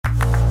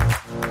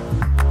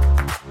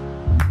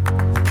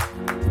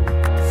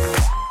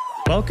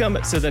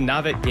Welcome to the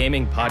Naavik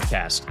Gaming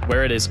Podcast,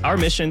 where it is our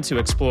mission to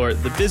explore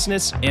the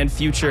business and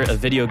future of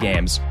video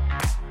games.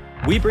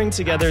 We bring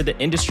together the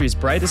industry's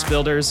brightest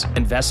builders,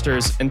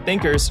 investors, and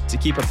thinkers to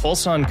keep a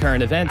pulse on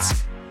current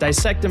events,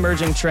 dissect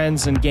emerging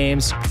trends in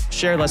games,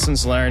 share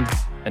lessons learned,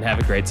 and have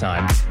a great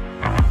time.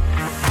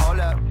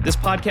 This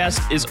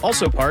podcast is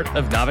also part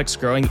of Naavik's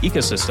growing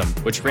ecosystem,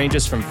 which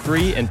ranges from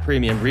free and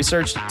premium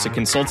research to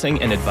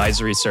consulting and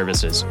advisory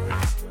services.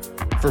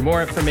 For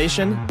more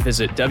information,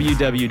 visit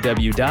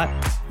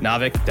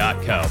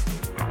www.naavik.co.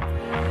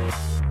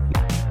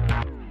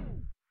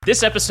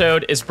 This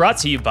episode is brought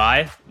to you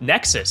by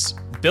Nexus.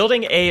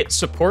 Building a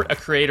support a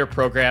creator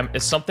program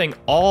is something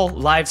all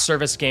live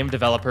service game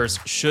developers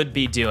should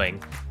be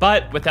doing.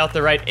 But without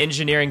the right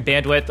engineering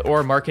bandwidth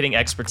or marketing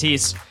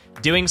expertise,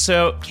 doing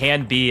so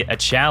can be a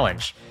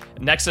challenge.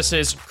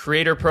 Nexus's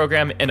creator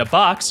program in a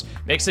box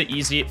makes it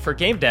easy for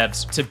game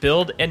devs to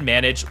build and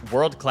manage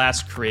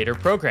world-class creator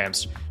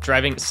programs,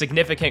 driving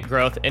significant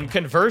growth in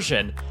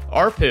conversion,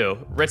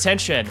 ARPU,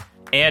 retention,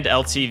 and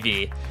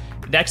LTV.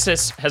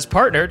 Nexus has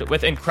partnered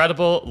with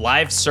incredible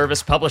live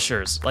service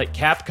publishers like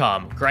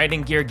Capcom,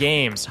 Grinding Gear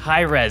Games,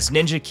 Hi-Rez,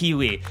 Ninja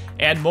Kiwi,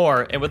 and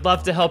more, and would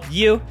love to help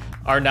you,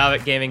 our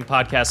Naavik Gaming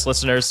Podcast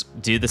listeners,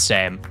 do the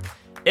same.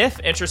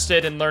 If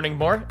interested in learning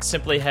more,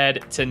 simply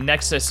head to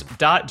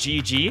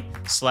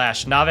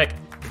nexus.gg/Naavik.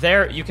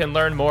 There, you can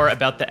learn more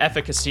about the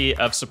efficacy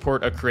of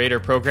support a creator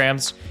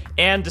programs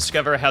and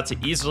discover how to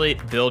easily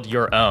build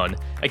your own.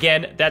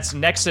 Again, that's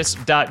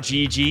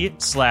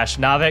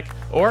nexus.gg/Naavik,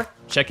 or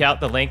check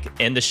out the link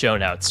in the show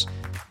notes.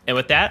 And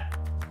with that,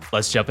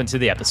 let's jump into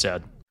the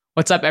episode.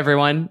 What's up,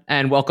 everyone,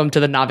 and welcome to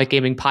the Naavik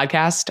Gaming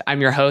Podcast.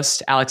 I'm your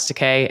host, Alex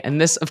Takei, and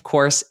this, of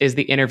course, is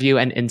the interview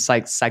and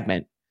insights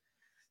segment.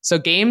 So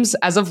games,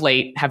 as of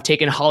late, have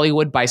taken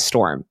Hollywood by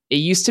storm. It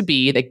used to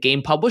be that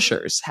game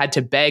publishers had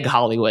to beg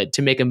Hollywood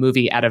to make a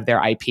movie out of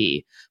their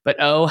IP. But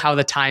oh, how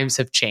the times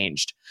have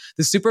changed.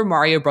 The Super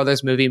Mario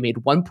Bros. Movie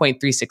made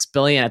 $1.36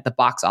 billion at the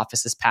box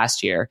office this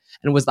past year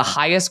and was the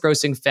highest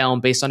grossing film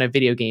based on a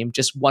video game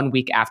just 1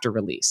 week after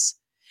release.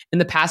 In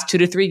the past 2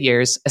 to 3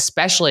 years,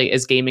 especially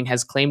as gaming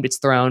has claimed its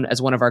throne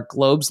as one of our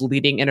globe's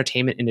leading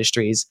entertainment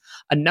industries,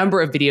 a number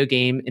of video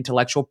game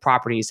intellectual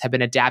properties have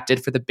been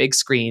adapted for the big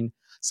screen,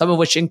 some of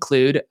which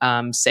include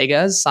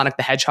Sega's Sonic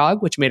the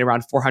Hedgehog, which made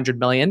around $400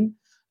 million,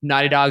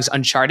 Naughty Dog's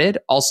Uncharted,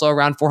 also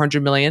around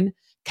 $400 million,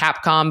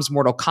 Capcom's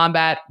Mortal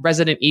Kombat,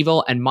 Resident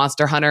Evil, and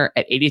Monster Hunter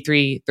at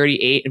 $83,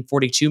 $38, and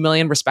 $42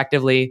 million,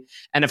 respectively,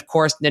 and of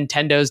course,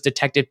 Nintendo's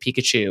Detective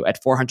Pikachu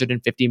at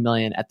 $450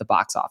 million at the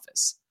box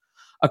office.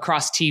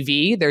 Across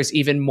TV, there's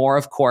even more,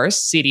 of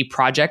course, CD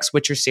Projekt's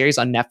Witcher series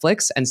on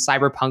Netflix and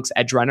Cyberpunk's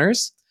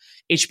Edgerunners,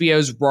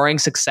 HBO's roaring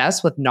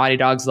success with Naughty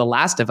Dog's The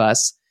Last of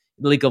Us,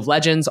 League of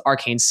Legends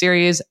Arcane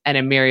series, and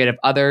a myriad of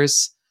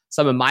others.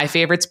 Some of my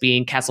favorites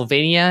being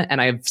Castlevania,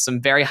 and I have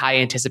some very high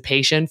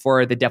anticipation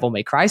for the Devil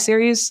May Cry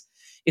series.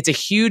 It's a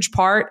huge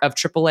part of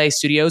AAA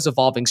Studios'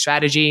 evolving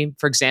strategy.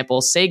 For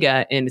example,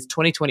 Sega, in its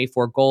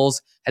 2024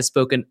 goals, has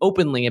spoken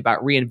openly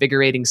about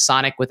reinvigorating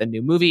Sonic with a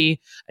new movie,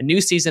 a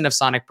new season of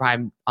Sonic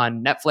Prime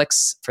on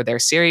Netflix for their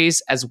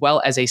series, as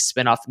well as a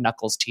spin-off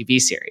Knuckles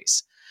TV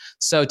series.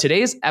 So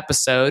today's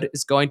episode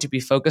is going to be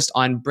focused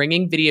on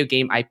bringing video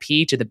game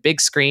IP to the big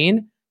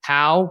screen,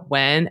 how,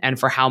 when, and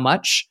for how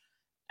much,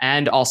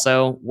 and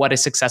also what a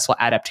successful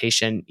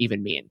adaptation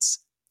even means.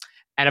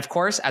 And of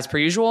course, as per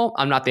usual,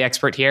 I'm not the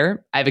expert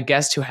here. I have a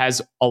guest who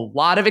has a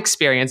lot of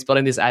experience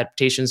building these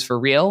adaptations for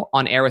real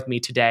on air with me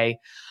today.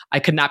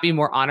 I could not be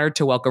more honored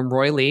to welcome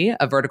Roy Lee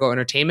of Vertigo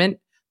Entertainment,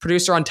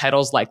 producer on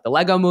titles like The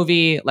Lego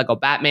Movie, Lego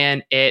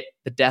Batman, It,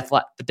 the Death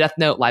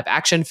Note live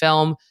action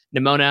film,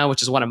 Nimona,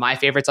 which is one of my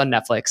favorites on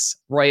Netflix.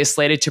 Roy is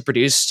slated to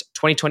produce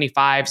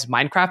 2025's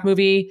Minecraft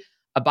movie,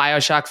 a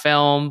BioShock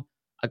film,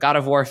 a God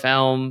of War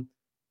film,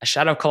 a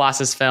Shadow of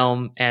Colossus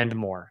film, and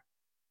more.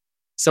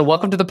 So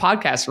welcome to the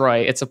podcast, Roy.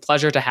 It's a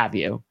pleasure to have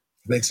you.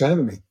 Thanks for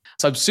having me.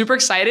 So I'm super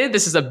excited.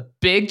 This is a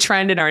big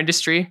trend in our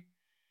industry.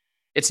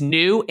 It's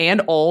new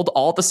and old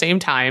all at the same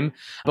time,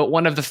 but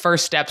one of the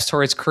first steps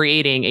towards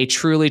creating a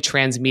truly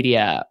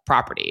transmedia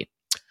property.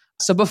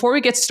 So before we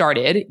get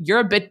started, you're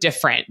a bit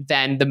different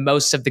than the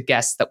most of the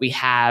guests that we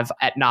have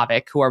at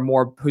Naavik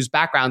whose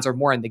backgrounds are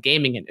more in the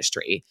gaming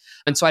industry.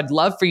 And so I'd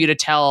love for you to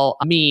tell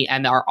me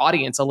and our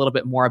audience a little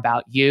bit more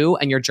about you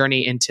and your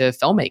journey into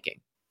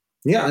filmmaking.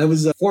 Yeah, I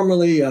was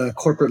formerly a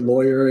corporate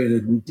lawyer at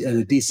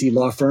a DC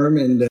law firm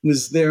and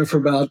was there for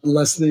about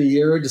less than a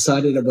year,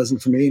 decided it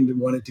wasn't for me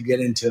and wanted to get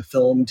into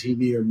film,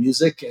 TV, or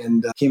music,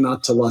 and came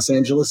out to Los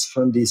Angeles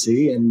from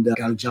DC and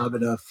got a job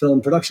at a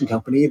film production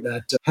company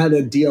that had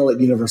a deal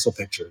at Universal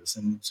Pictures.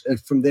 And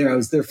from there, I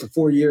was there for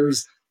 4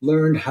 years,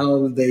 learned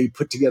how they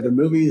put together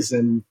movies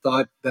and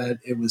thought that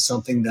it was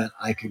something that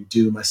I could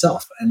do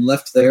myself, and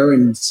left there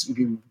and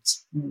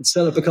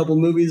set up a couple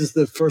movies,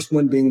 the first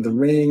one being The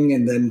Ring,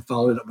 and then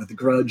followed up with The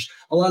Grudge.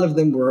 A lot of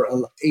them were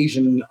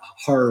Asian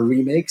horror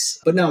remakes,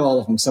 but not all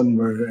of them. Some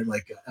were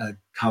like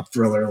cop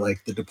thriller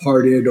like The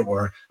Departed,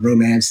 or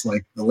romance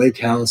like The Lake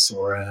House,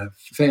 or a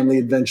family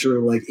adventure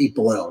like Eight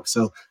Below.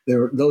 So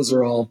those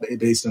are all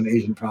based on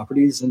Asian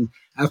properties. And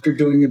after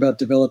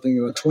developing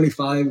about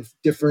 25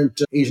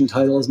 different Asian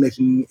titles,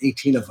 making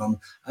 18 of them,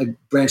 I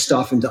branched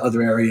off into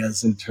other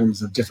areas in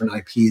terms of different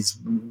IPs,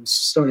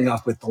 starting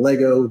off with the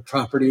Lego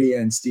property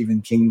and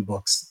Stephen King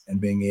books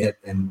and being it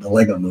and the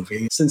Lego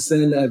movie. Since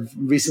then, I've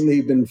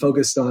recently been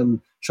focused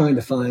on trying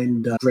to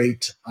find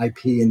great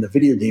IP in the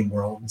video game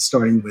world,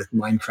 starting with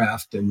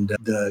Minecraft. And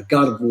the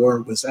God of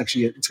War it's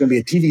going to be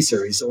a TV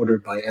series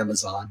ordered by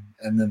Amazon.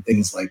 And then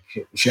things like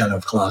Shadow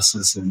of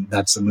Colossus, and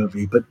that's a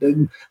movie. But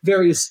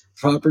various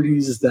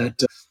properties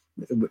that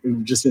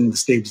just in the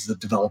stages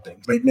of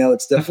developing. Right now,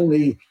 it's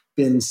definitely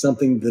been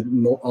something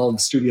that all the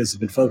studios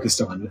have been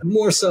focused on,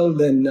 more so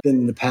than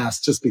in the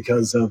past, just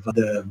because of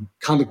the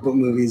comic book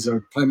movies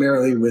are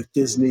primarily with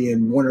Disney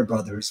and Warner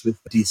Brothers, with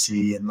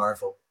DC and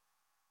Marvel.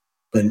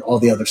 And all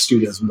the other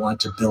studios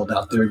want to build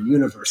out their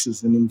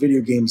universes. And video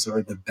games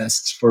are the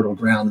best fertile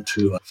ground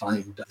to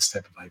find this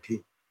type of IP.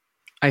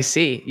 I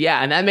see.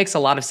 Yeah. And that makes a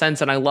lot of sense.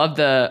 And I love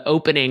the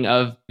opening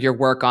of your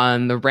work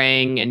on The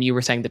Ring. And you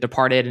were saying The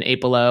Departed and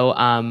Eight Below.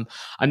 I'm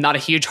not a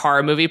huge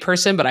horror movie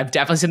person, but I've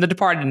definitely seen The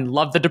Departed and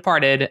love The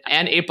Departed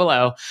and Eight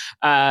Below.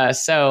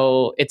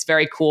 So it's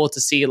very cool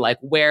to see like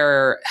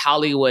where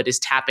Hollywood is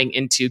tapping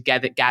into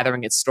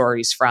gathering its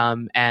stories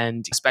from.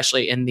 And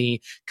especially in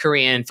the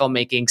Korean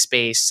filmmaking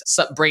space,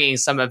 bringing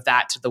some of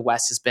that to the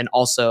West has been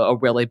also a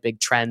really big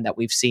trend that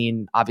we've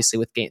seen, obviously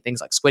with things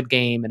like Squid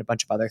Game and a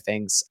bunch of other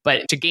things.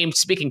 But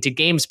speaking to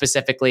games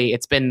specifically,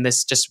 it's been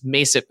this just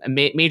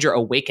major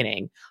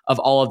awakening of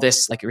all of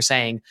this, like you were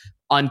saying,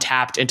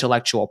 untapped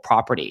intellectual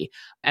property.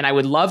 And I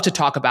would love to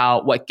talk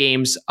about what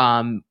games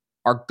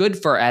are good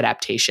for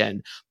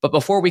adaptation. But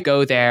before we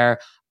go there,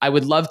 I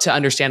would love to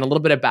understand a little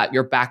bit about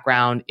your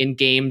background in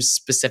games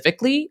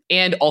specifically,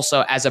 and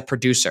also as a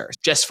producer.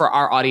 Just for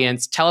our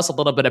audience, tell us a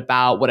little bit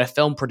about what a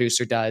film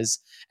producer does,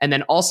 and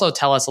then also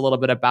tell us a little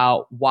bit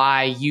about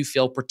why you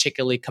feel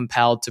particularly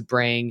compelled to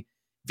bring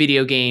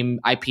video game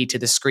IP to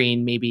the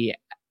screen, maybe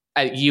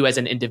you as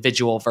an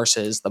individual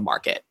versus the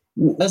market.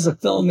 As a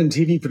film and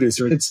TV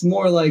producer, it's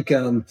more like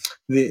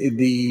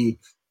the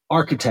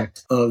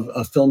architect of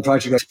a film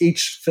project,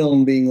 each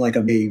film being like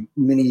a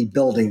mini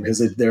building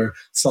because they're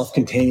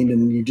self-contained,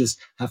 and you just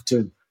have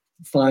to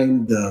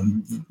find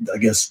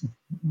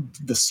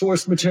the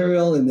source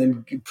material and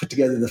then put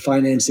together the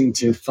financing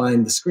to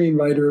find the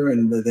screenwriter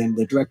and then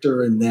the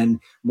director. And then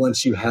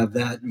once you have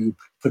that, you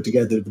put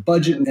together the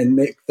budget and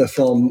make the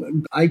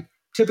film. I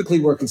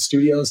typically work with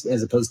studios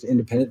as opposed to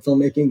independent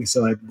filmmaking.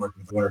 So I work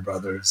with Warner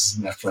Brothers,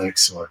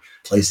 Netflix, or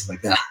places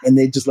like that. And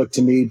they just look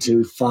to me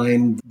to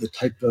find the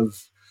type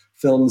of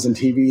films and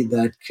TV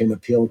that can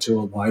appeal to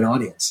a wide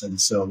audience.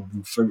 And so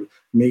for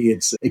me,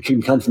 it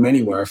can come from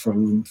anywhere,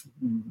 from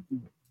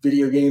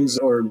video games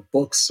or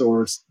books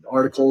or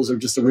articles or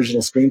just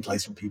original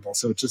screenplays from people.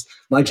 So it's just,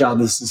 my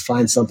job is to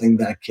find something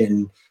that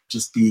can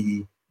just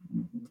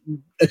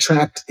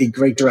attract a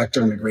great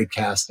director and a great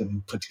cast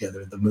and put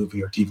together the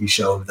movie or TV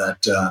show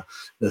that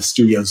the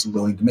studio's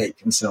willing to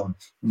make. And so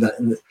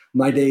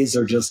my days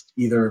are just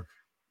either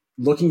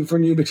looking for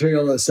new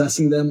material,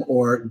 assessing them,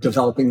 or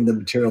developing the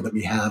material that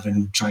we have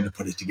and trying to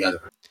put it together.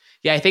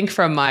 Yeah, I think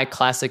from my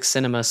classic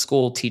cinema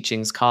school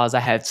teachings, cause I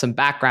had some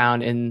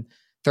background in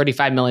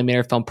 35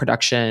 millimeter film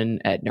production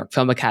at New York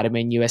Film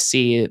Academy and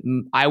USC,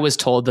 I was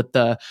told that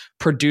the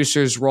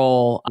producer's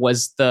role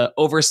was the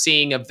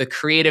overseeing of the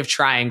creative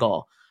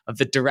triangle of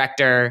the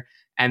director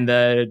and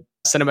the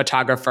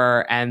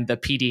cinematographer and the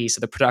PD,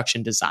 so the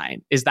production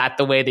design. Is that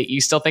the way that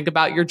you still think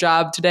about your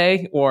job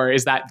today? Or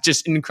is that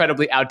just an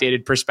incredibly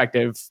outdated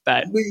perspective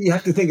that... You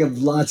have to think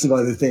of lots of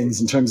other things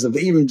in terms of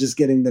even just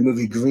getting the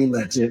movie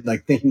greenlit,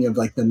 like thinking of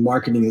like the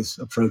marketing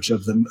approach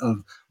of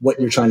what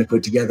you're trying to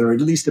put together, or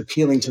at least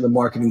appealing to the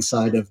marketing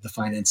side of the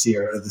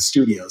financier or the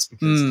studios,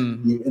 because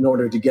in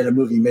order to get a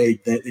movie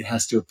made, that it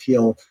has to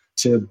appeal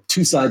to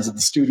two sides of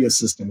the studio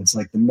system. It's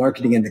like the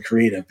marketing and the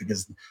creative,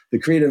 because the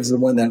creative is the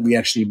one that we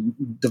actually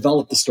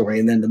develop the story,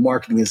 and then the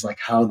marketing is like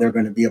how they're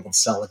going to be able to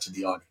sell it to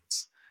the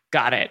audience.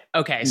 Got it.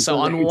 Okay.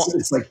 So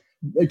it's like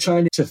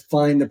trying to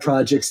find the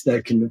projects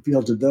that can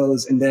appeal to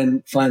those, and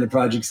then find the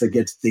projects that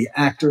get the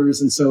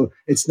actors. And so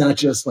it's not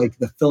just like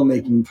the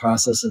filmmaking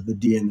process of the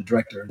D and the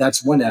director.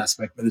 That's one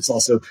aspect, but it's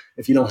also,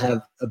 if you don't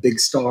have a big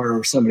star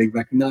or somebody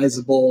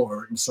recognizable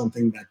or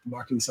something, that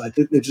marketing side,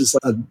 there's just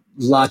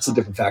lots of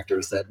different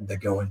factors that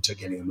go into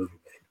getting a movie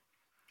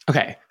made.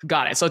 Okay,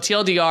 got it. So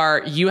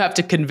TLDR, you have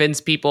to convince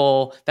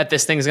people that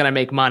this thing is going to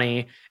make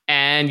money,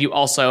 and you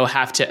also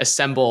have to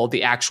assemble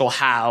the actual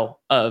how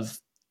of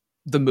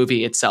the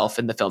movie itself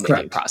in the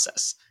filmmaking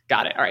process.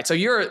 Got it. All right. So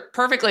you're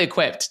perfectly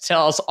equipped to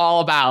tell us all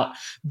about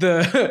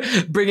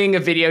the bringing a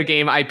video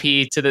game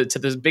IP to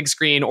the big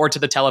screen or to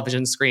the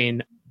television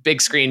screen.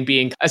 Big screen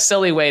being a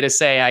silly way to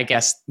say, I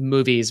guess,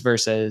 movies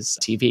versus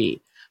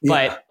TV.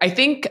 Yeah. But I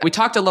think we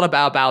talked a little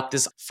bit about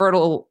this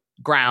fertile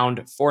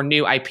ground for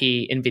new IP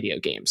in video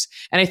games.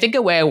 And I think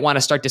a way I want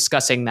to start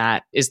discussing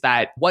that is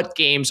that what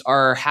games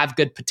have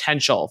good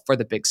potential for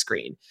the big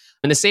screen.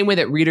 In the same way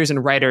that readers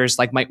and writers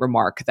might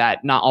remark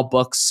that not all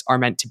books are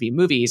meant to be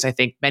movies, I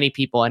think many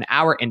people in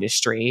our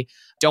industry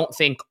don't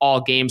think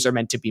all games are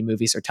meant to be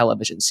movies or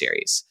television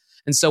series.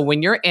 And so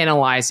when you're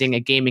analyzing a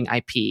gaming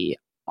IP,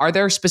 are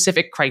there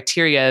specific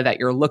criteria that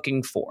you're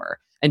looking for?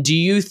 And do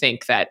you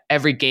think that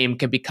every game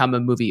can become a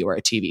movie or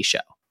a TV show?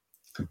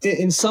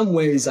 In some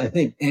ways, I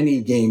think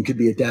any game could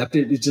be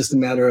adapted. It's just a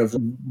matter of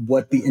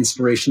what the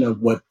inspiration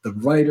of what the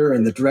writer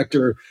and the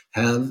director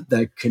have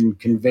that can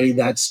convey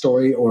that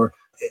story, or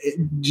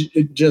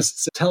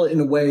just tell it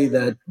in a way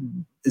that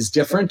is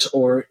different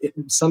or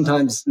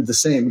sometimes the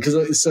same. Because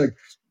it's like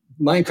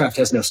Minecraft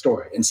has no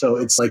story. And so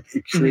it's like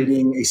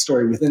creating a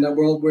story within that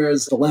world,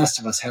 whereas The Last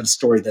of Us had a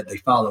story that they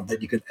followed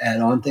that you could add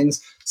on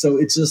things. So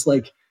it's just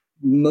like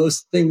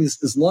most things,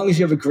 as long as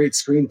you have a great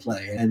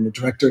screenplay and a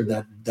director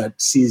that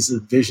sees a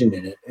vision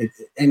in it,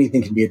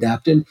 anything can be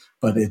adapted,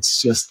 but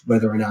it's just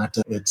whether or not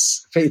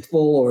it's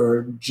faithful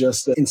or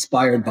just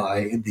inspired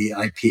by the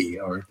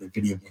IP or the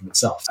video game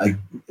itself.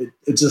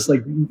 It's just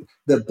like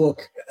the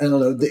book, I don't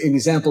know, the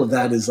example of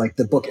that is like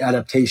the book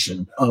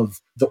adaptation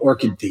of The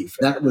Orchid Thief.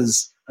 That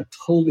was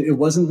it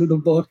wasn't the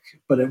book,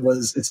 but it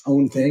was its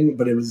own thing,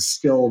 but it was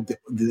still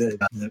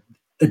the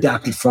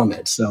adapted from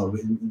it. So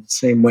in the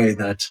same way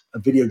that a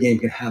video game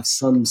can have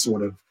some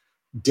sort of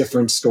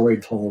different story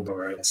told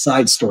or a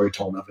side story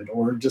told of it,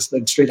 or just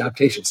a straight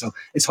adaptation. So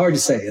it's hard to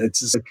say.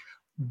 It's just like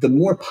the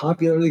more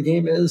popular the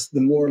game is,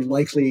 the more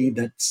likely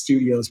that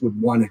studios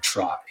would want to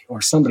try,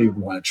 or somebody would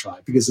want to try,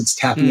 because it's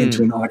tapping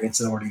into an audience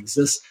that already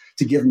exists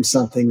to give them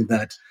something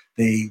that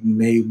they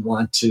may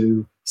want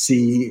to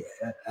see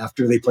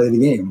after they play the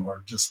game,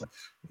 or just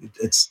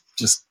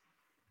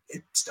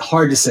it's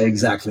hard to say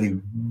exactly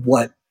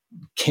what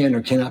can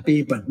or cannot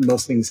be, but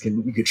most things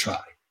you could try.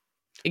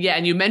 Yeah,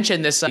 and you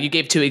mentioned this, you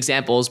gave two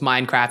examples,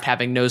 Minecraft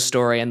having no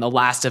story and The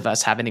Last of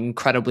Us having an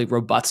incredibly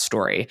robust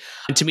story.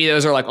 And to me,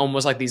 those are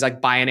almost like these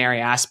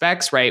binary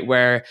aspects, right?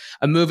 Where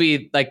a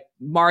movie like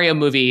Mario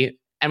movie,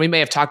 and we may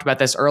have talked about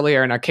this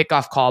earlier in our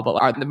kickoff call,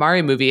 but the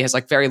Mario movie has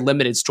very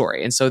limited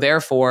story. And so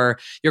therefore,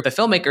 the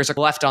filmmakers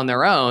are left on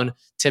their own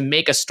to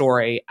make a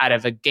story out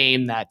of a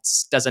game that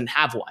doesn't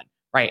have one.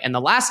 Right. And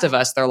The Last of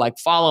Us, they're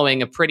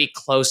following a pretty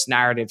close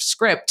narrative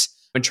script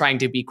and trying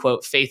to be,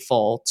 quote,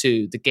 faithful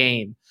to the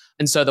game.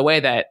 And so the way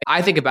that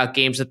I think about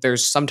games, that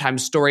there's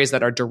sometimes stories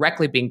that are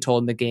directly being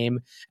told in the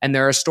game, and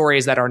there are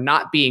stories that are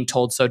not being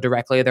told so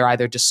directly. They're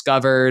either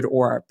discovered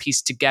or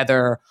pieced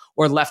together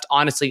or left,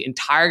 honestly,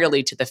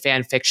 entirely to the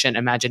fan fiction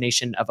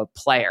imagination of a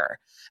player.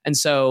 And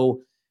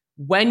so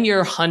when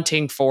you're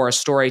hunting for a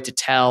story to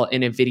tell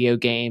in a video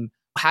game,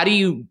 how do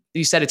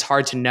you said it's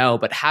hard to know,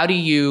 but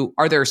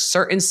are there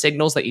certain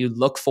signals that you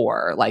look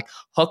for, like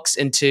hooks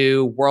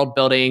into world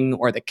building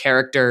or the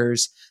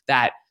characters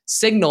that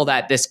signal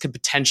that this could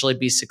potentially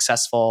be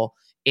successful?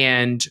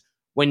 And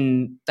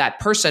when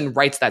that person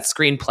writes that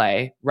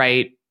screenplay,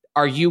 right,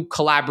 are you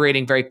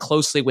collaborating very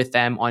closely with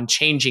them on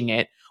changing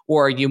it,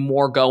 or are you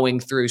more going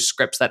through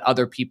scripts that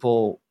other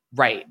people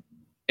write?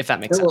 If that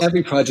makes sense.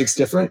 Every project's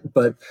different,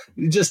 but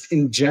just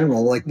in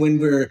general, at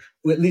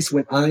least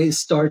when I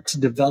start to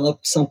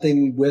develop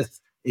something with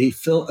a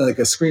film, like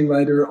a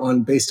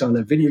screenwriter based on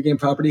a video game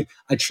property,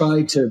 I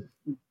try to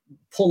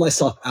pull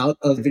myself out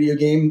of the video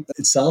game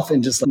itself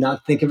and just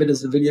not think of it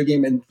as a video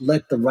game, and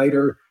let the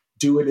writer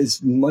do it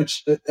as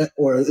much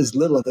or as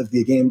little of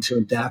the game to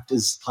adapt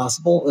as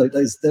possible,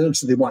 as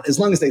they want, as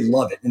long as they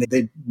love it and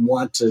they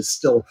want to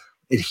still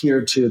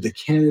adhere to the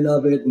canon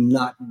of it and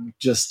not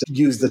just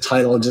use the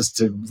title just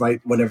to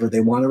write whatever they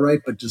want to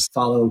write, but just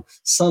follow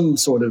some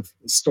sort of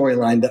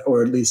storyline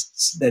or at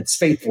least that's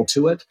faithful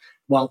to it.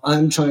 While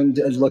I'm trying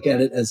to look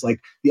at it as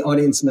the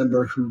audience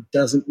member who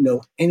doesn't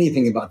know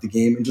anything about the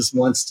game and just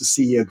wants to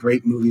see a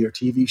great movie or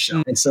TV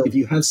show. And so if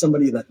you have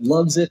somebody that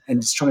loves it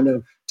and is trying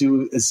to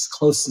do as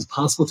close as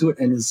possible to it,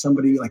 and is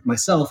somebody like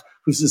myself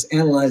who's just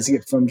analyzing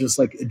it from just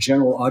a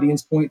general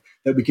audience point,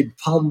 that we could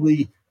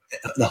probably,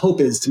 the hope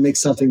is to make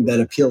something that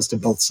appeals to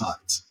both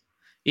sides.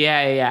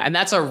 Yeah. And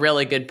that's a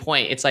really good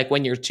point. It's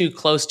when you're too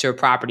close to a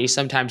property,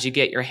 sometimes you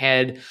get your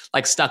head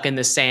stuck in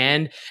the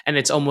sand, and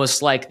it's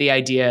almost like the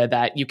idea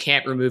that you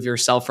can't remove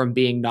yourself from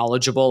being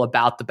knowledgeable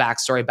about the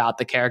backstory, about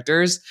the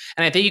characters.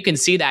 And I think you can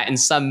see that in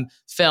some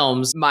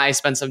films. I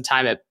spent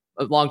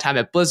a long time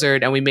at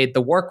Blizzard, and we made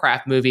the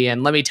Warcraft movie.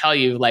 And let me tell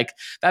you,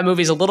 that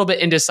movie's a little bit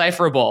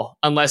indecipherable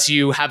unless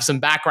you have some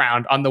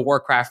background on the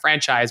Warcraft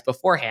franchise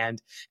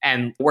beforehand.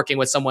 And working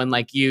with someone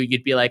like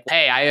you'd be like,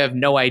 hey, I have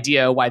no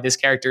idea why this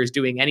character is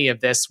doing any of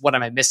this. What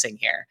am I missing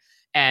here?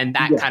 And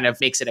that kind of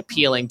makes it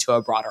appealing to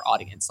a broader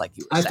audience, like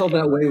you were saying. I felt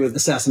that way with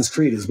Assassin's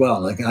Creed as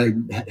well. I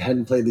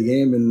hadn't played the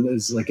game, and it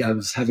was I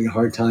was having a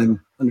hard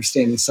time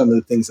understanding some of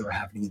the things that were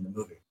happening in the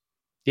movie.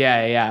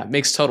 Yeah.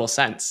 Makes total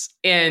sense.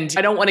 And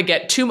I don't want to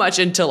get too much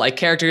into like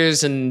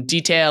characters and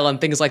detail and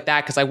things like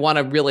that, because I want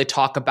to really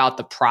talk about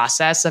the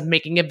process of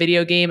making a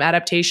video game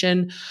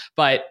adaptation.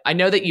 But I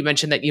know that you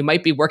mentioned that you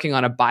might be working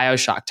on a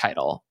BioShock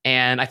title.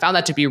 And I found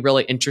that to be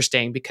really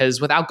interesting because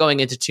without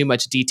going into too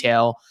much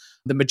detail,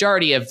 the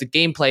majority of the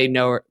gameplay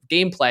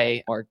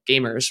or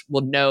gamers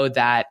will know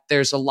that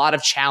there's a lot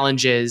of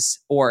challenges,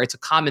 or it's a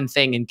common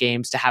thing in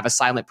games to have a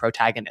silent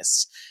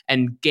protagonist,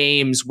 and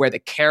games where the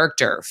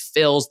character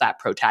fills that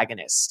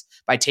protagonist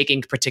by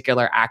taking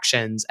particular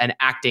actions and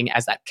acting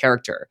as that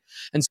character.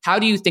 And so how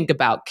do you think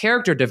about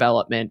character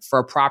development for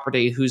a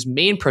property whose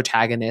main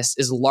protagonist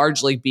is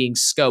largely being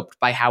scoped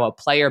by how a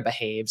player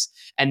behaves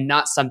and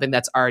not something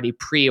that's already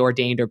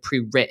preordained or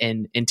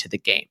pre-written into the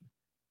game?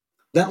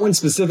 That one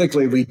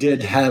specifically, we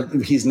did have,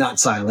 he's not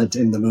silent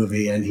in the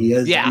movie, and he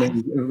is a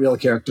real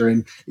character.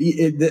 And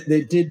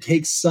they did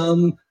take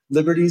some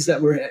liberties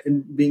that were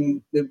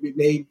being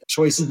made,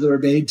 choices that were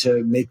made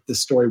to make the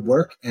story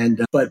work.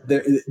 But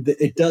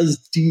it does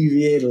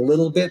deviate a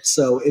little bit.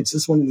 So it's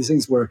just one of these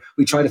things where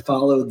we try to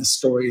follow the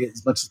story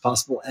as much as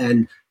possible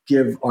and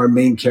give our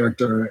main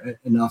character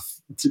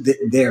enough to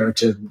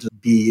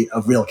be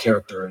a real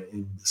character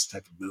in this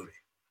type of movie.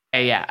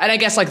 Yeah. And I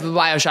guess like the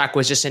BioShock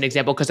was just an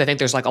example because I think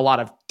there's like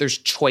there's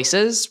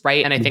choices,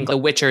 right? And I think The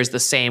Witcher is the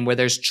same, where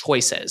there's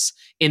choices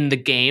in the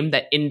game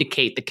that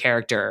indicate the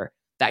character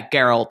that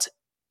Geralt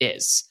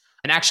is.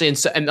 And actually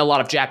in a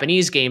lot of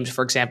Japanese games,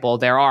 for example,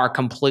 there are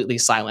completely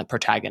silent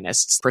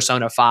protagonists.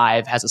 Persona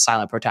 5 has a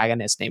silent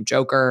protagonist named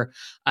Joker.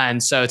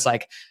 And so it's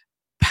like,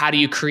 how do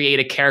you create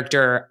a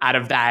character out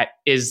of that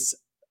is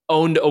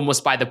owned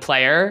almost by the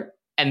player,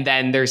 and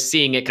then they're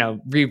seeing it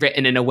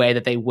rewritten in a way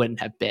that they wouldn't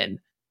have been?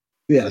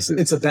 Yes,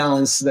 it's a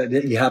balance that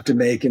you have to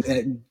make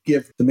and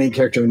give the main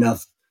character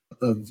enough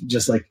of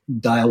just like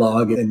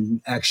dialogue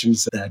and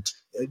actions that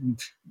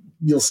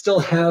you'll still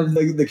have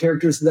the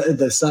characters,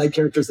 the side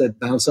characters that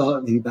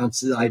he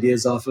bounces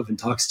ideas off of and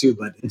talks to,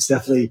 but it's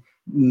definitely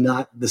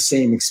not the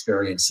same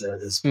experience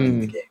as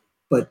playing the game.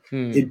 But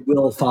it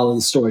will follow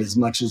the story as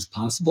much as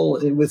possible,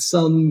 and with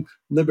some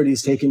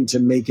liberties taken to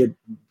make it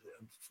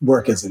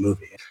work as a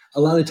movie. A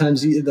lot of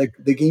times,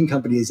 the game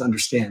companies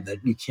understand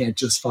that you can't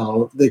just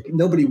follow.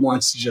 Nobody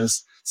wants to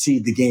just see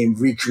the game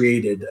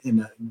recreated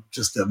in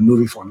just a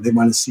movie form. They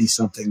want to see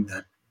something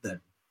that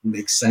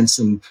makes sense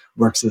and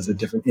works in a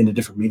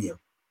different medium.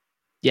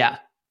 Yeah,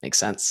 makes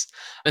sense.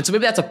 And so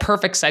maybe that's a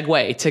perfect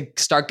segue to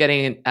start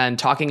getting and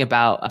talking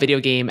about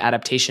video game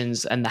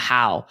adaptations and the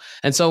how.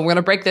 And so we're going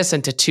to break this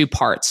into two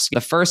parts.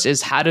 The first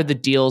is, how do the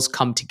deals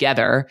come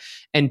together?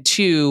 And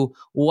two,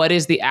 what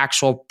is the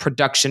actual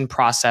production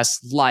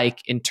process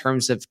like in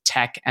terms of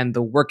tech and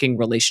the working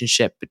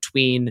relationship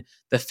between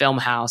the film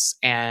house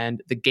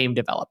and the game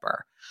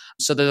developer?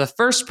 So there's a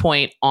first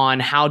point on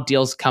how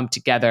deals come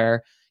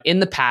together. In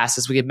the past,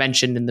 as we had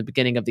mentioned in the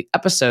beginning of the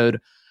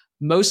episode,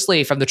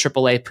 mostly from the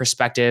AAA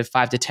perspective,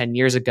 5 to 10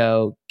 years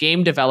ago,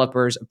 game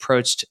developers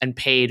approached and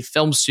paid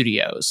film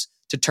studios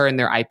to turn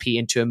their IP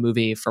into a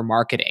movie for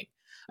marketing.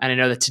 And I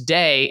know that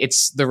today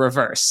it's the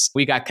reverse.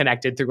 We got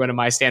connected through one of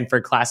my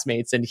Stanford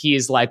classmates, and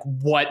he's like,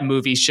 what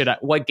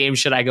game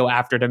should I go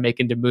after to make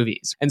into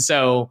movies? And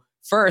so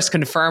first,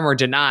 confirm or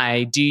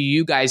deny, do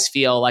you guys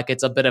feel like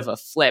it's a bit of a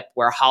flip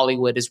where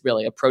Hollywood is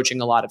really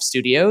approaching a lot of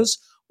studios?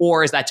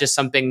 Or is that just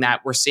something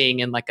that we're seeing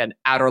in like an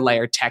outer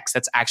layer text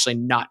that's actually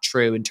not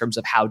true in terms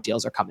of how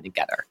deals are coming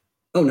together?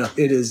 Oh, no,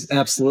 it is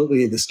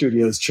absolutely the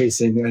studios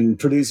chasing and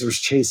producers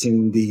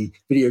chasing the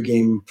video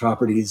game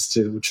properties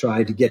to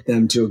try to get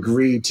them to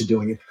agree to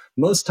doing it.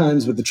 Most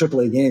times with the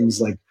AAA games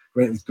like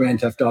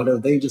Grand Theft Auto,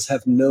 they just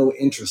have no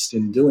interest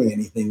in doing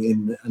anything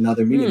in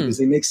another medium because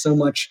they make so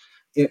much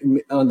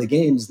on the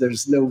games.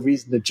 There's no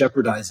reason to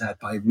jeopardize that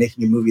by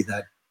making a movie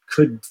that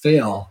could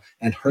fail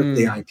and hurt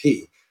the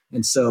IP.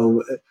 And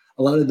so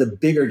a lot of the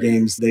bigger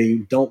games, they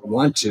don't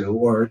want to,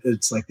 or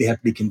it's like they have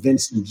to be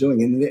convinced into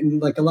doing it.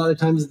 And like a lot of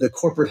times the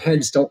corporate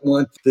heads don't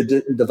want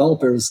the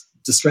developers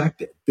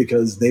distracted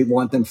because they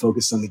want them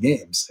focused on the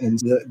games. And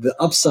the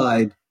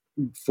upside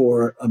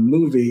for a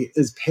movie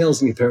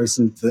pales in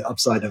comparison to the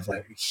upside of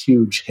a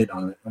huge hit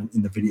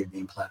in the video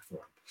game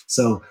platform.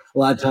 So a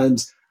lot of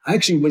times,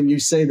 actually, when you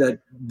say that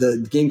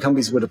the game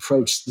companies would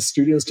approach the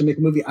studios to make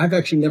a movie, I've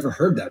actually never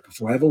heard that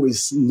before. I've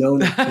always known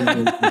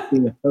that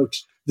being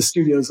approached, the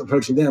studios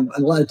approaching them.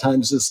 And a lot of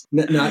times just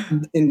not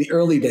in the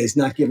early days,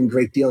 not giving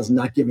great deals,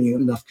 not giving you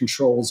enough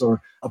controls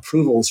or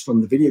approvals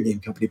from the video game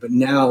company. But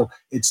now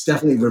it's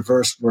definitely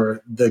reversed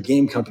where the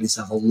game companies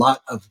have a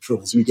lot of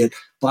approvals. We get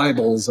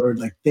Bibles or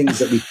like things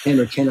that we can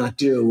or cannot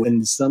do.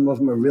 And some of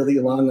them are really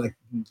long, like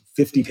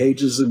 50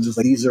 pages. And just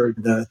like, these are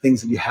the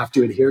things that you have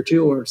to adhere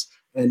to.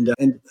 And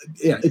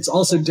it's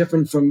also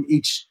different from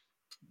each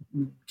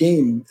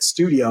game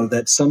studio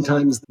that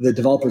sometimes the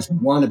developers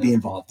want to be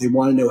involved. They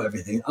want to know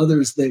everything.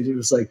 Others, they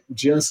just like,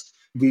 just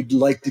we'd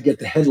like to get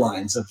the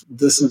headlines of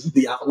this is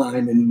the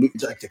outline and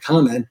we'd like to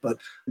comment, but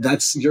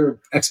that's your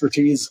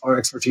expertise. Our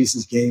expertise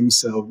is games.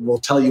 So we'll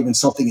tell you when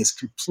something is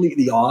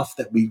completely off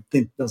that we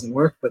think doesn't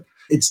work, but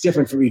it's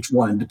different for each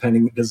one,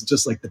 depending, because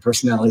just like the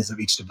personalities of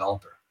each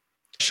developer.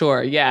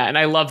 Sure. Yeah. And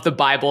I love the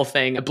Bible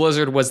thing.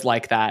 Blizzard was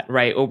like that,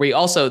 right? Or we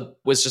also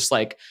was just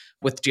like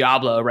with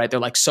Diablo, right?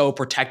 They're like so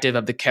protective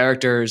of the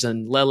characters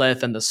and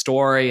Lilith and the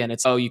story. And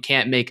it's, you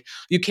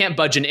can't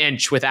budge an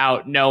inch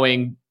without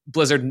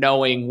Blizzard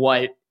knowing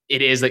what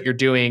it is that you're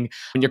doing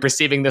when you're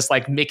perceiving this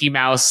like Mickey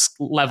Mouse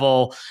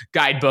level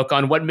guidebook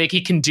on what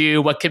Mickey can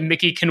do,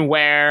 Mickey can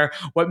wear,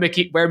 where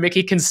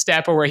Mickey can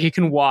step or where he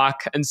can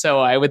walk. And so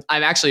I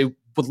actually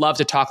would love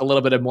to talk a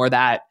little bit more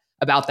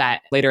about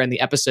that later in the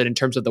episode in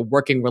terms of the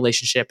working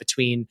relationship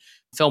between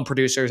film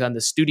producers and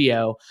the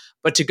studio.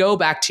 But to go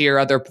back to your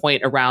other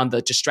point around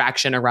the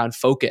distraction around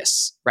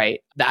focus,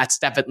 right? That's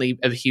definitely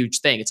a huge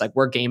thing. It's like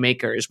we're game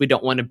makers. We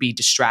don't want to be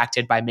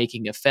distracted by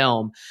making a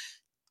film.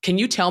 Can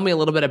you tell me a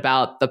little bit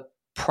about the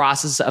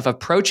process of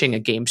approaching a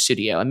game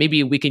studio? And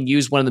maybe we can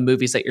use one of the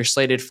movies that you're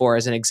slated for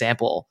as an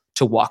example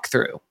to walk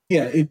through.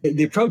 Yeah,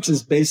 the approach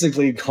is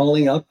basically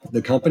calling up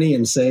the company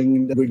and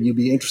saying, would you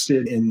be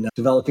interested in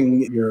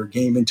developing your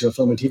game into a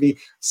film and TV?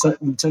 So,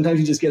 sometimes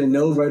you just get a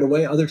no right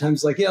away. Other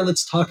times, like, yeah,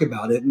 let's talk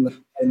about it. And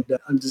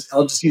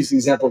I'll just use the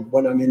example of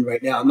what I'm in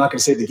right now. I'm not going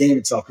to say the game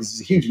itself because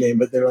it's a huge game,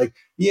 but they're like,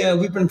 yeah,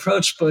 we've been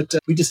approached, but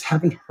we just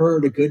haven't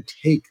heard a good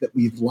take that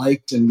we've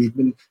liked. And we've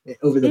been,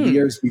 over the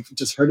years, we've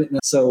just heard it.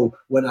 So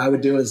what I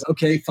would do is,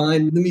 okay,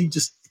 fine, let me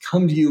just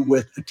come to you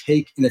with a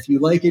take. And if you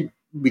like it,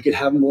 we could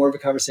have more of a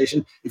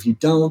conversation. If you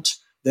don't,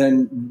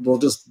 then we'll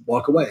just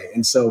walk away.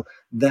 And so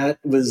that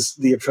was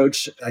the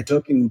approach I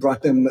took and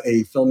brought them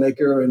a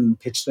filmmaker and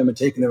pitched them a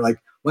take. And they're like,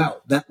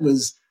 wow, that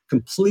was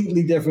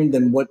completely different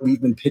than what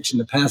we've been pitched in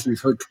the past.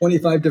 We've heard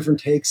 25 different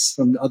takes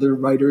from other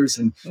writers.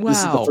 And This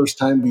is the first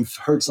time we've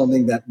heard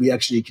something that we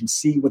actually can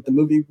see what the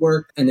movie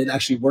worked and it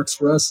actually works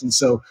for us. And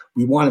so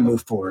we want to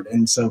move forward.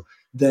 And so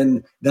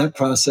then that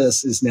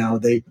process is now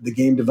the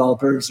game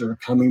developers are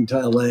coming to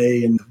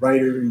LA and the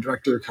writer and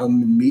director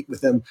come and meet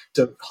with them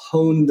to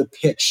hone the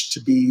pitch to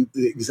be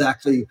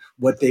exactly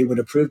what they would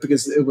approve,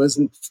 because it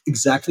wasn't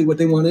exactly what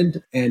they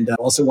wanted, and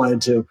also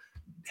wanted to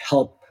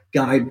help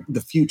guide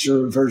the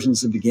future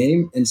versions of the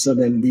game. And so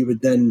then we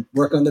would then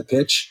work on the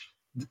pitch.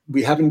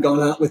 We haven't gone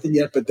out with it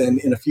yet, but then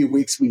in a few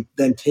weeks, we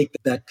then take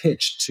that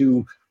pitch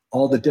to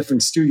all the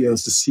different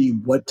studios to see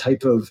what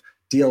type of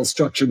deal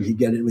structure we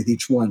get it with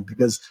each one,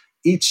 because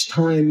each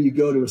time you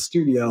go to a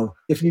studio,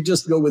 if you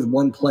just go with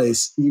one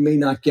place, you may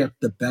not get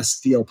the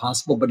best deal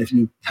possible. But if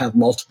you have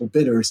multiple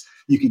bidders,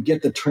 you can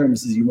get the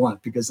terms as you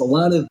want, because a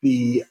lot of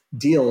the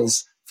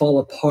deals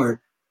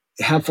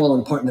have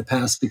fallen apart in the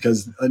past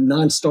because a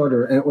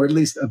non-starter, or at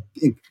least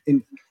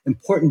an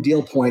important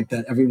deal point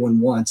that everyone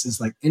wants, is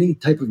like any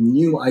type of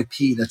new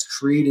IP that's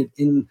created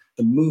in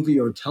the movie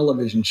or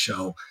television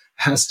show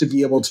has to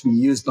be able to be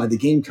used by the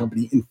game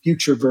company in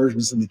future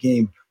versions of the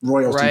game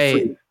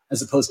royalty-free.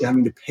 As opposed to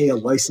having to pay a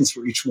license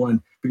for each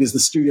one, because the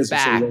studios will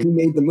say, well, we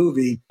made the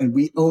movie and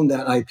we own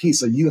that IP,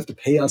 so you have to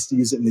pay us to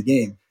use it in the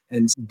game.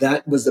 And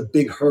that was a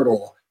big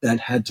hurdle that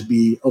had to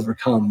be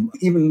overcome.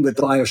 Even with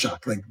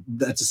BioShock, like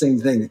that's the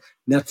same thing.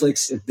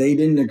 Netflix, if they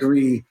didn't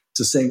agree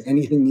to saying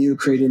anything new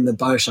created in the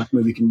BioShock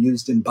movie can be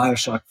used in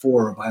BioShock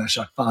 4 or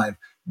BioShock 5,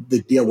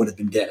 the deal would have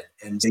been dead.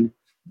 And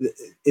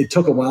it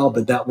took a while,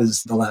 but that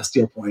was the last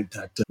deal point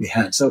that we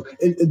had. So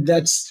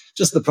that's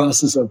just the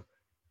process of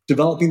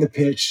developing the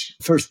pitch,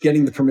 first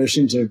getting the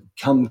permission to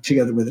come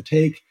together with a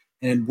take,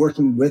 and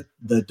working with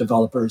the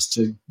developers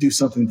to do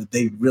something that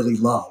they really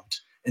loved,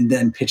 and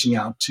then pitching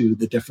out to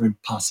the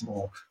different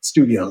possible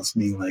studios,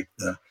 being like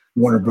the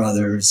Warner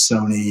Brothers,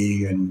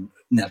 Sony, and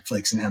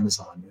Netflix and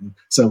Amazon. And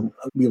so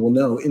we will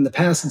know. In the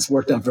past, it's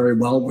worked out very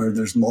well where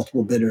there's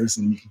multiple bidders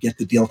and you can get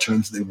the deal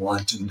terms they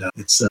want. And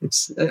it's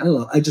I don't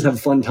know, I just have a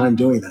fun time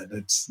doing that.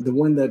 It's the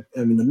one that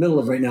I'm in the middle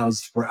of right now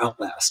is for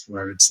Outlast,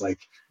 where it's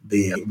like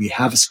we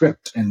have a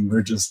script and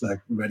we're just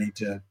like ready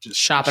to just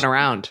shopping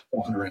around.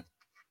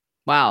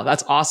 Wow,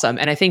 that's awesome.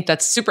 And I think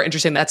that's super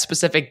interesting, that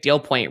specific deal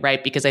point,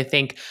 right? Because I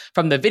think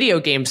from the video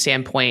game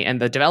standpoint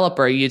and the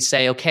developer, you'd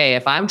say, okay,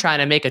 if I'm trying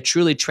to make a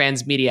truly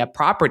transmedia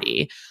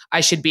property, I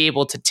should be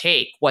able to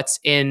take what's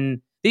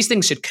in, these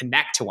things should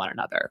connect to one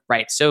another,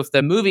 right? So if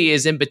the movie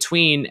is in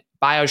between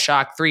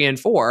BioShock 3 and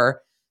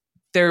 4,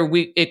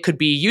 it could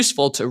be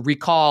useful to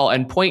recall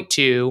and point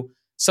to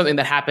something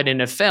that happened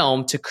in a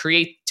film to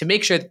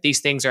make sure that these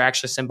things are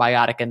actually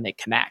symbiotic and they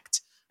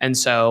connect. And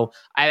so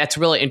that's a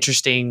really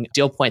interesting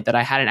deal point that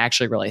I hadn't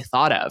actually really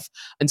thought of.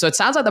 And so it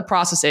sounds like the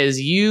process is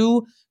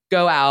you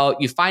go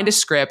out, you find a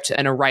script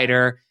and a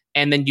writer,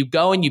 and then you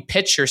go and you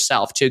pitch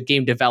yourself to a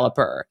game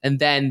developer. And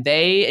then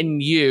they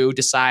and you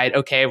decide,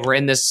 okay, we're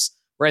in this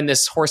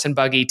horse and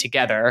buggy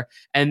together.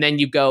 And then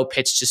you go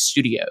pitch to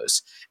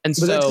studios. And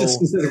but that's just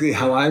specifically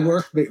how I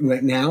work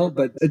right now.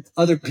 But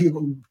other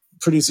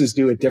producers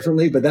do it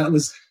differently. But that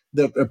was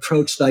the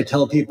approach that I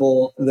tell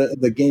people,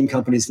 the game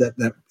companies, that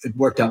it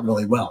worked out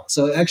really well.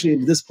 So actually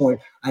at this point,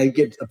 I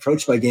get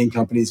approached by game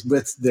companies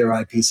with their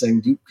IP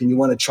saying, can you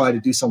want to try to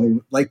do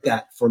something like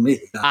that for me?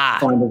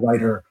 Find a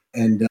writer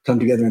and come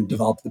together and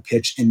develop the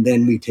pitch, and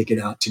then we take it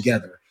out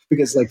together.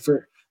 Because like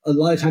for a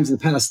lot of times in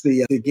the past,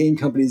 the game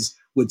companies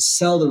would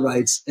sell the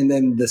rights, and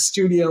then the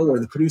studio or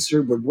the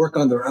producer would work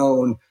on their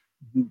own,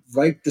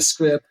 write the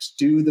script,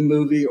 do the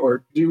movie,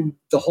 or do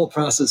the whole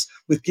process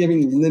with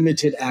giving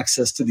limited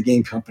access to the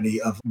game company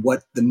of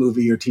what the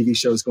movie or TV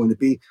show is going to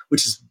be,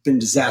 which has been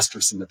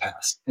disastrous in the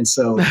past. And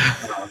so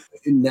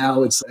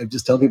now I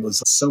just tell people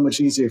it's so much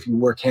easier if you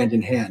work hand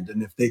in hand.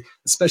 And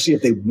especially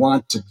if they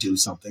want to do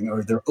something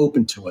or they're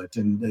open to it.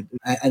 And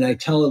I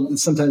tell them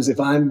sometimes if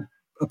I'm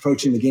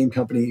approaching the game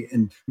company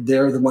and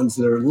they're the ones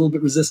that are a little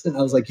bit resistant,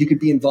 I was like, you could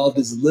be involved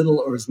as little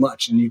or as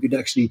much, and you could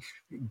actually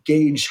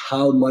gauge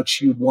how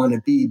much you want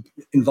to be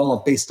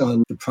involved based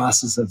on the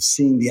process of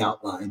seeing the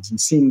outlines and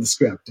seeing the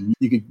script. And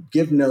you could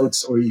give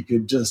notes, or you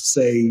could just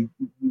say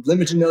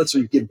limited notes, or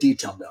you give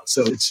detailed notes.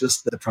 So it's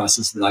just the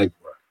process that I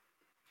work.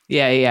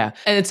 Yeah.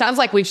 And it sounds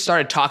like we've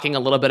started talking a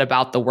little bit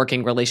about the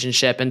working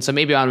relationship. And so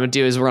maybe what I'm going to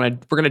do is we're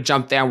going to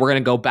jump there and we're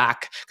going to go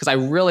back, because I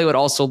really would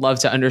also love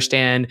to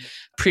understand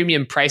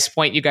premium price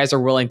point you guys are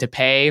willing to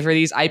pay for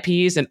these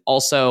IPs, and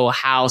also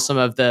how some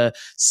of the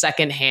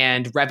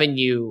secondhand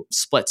revenue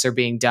splits are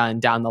being done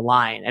down the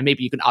line. And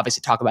maybe you can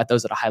obviously talk about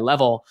those at a high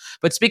level.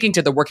 But speaking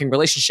to the working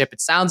relationship,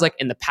 it sounds like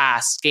in the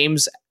past,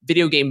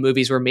 video game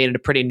movies were made in a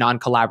pretty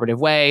non-collaborative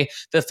way.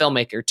 The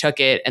filmmaker took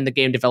it and the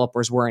game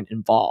developers weren't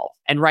involved.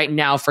 And right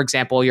now, for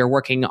example, you're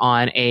working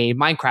on a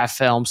Minecraft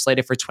film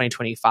slated for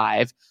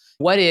 2025.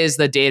 What is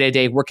the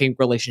day-to-day working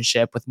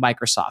relationship with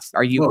Microsoft?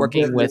 Are you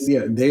working with...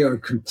 Yeah, they are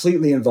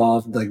completely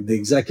involved. Like the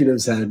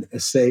executives had a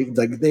say,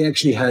 like they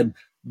actually had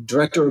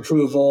director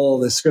approval,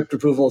 the script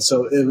approval.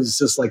 So it was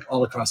just like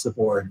all across the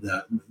board.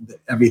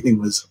 Everything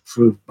was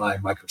approved by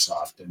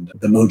Microsoft and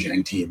the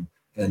Mojang team.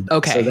 And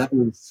so that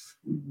was...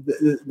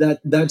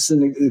 That's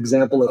an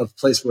example of a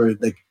place where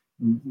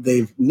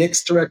they've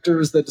nixed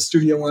directors that the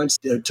studio wants.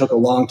 It took a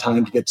long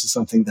time to get to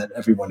something that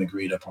everyone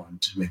agreed upon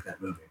to make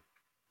that movie.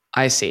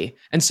 I see.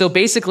 And so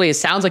basically it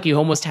sounds like you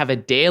almost have a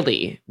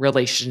daily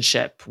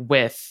relationship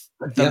with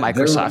the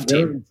Microsoft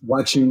team. They're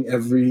watching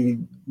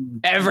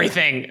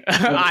everything.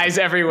 Eyes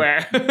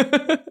everywhere.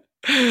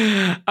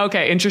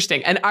 Okay,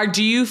 interesting. And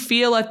do you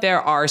feel that there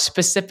are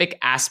specific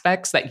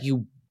aspects that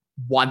you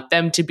want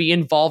them to be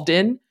involved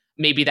in?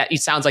 Maybe that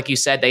it sounds like you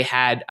said they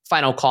had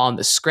final call on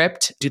the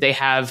script. Do they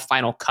have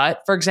final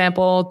cut, for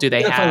example? Do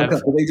they have...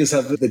 They just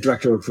have the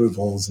director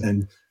approvals.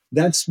 And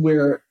that's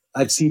where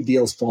I've seen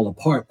deals fall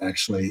apart,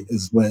 actually,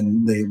 is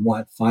when they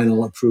want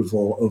final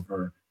approval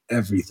over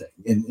everything,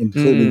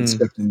 including the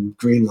script and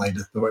green light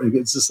authority.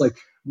 It's just like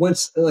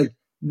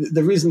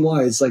the reason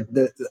why is like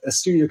a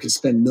studio could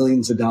spend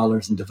millions of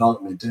dollars in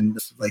development, and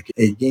like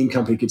a game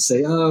company could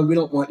say, "Oh, we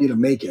don't want you to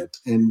make it,"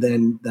 and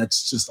then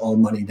that's just all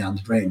money down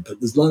the drain. But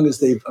as long as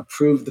they've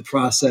approved the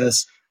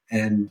process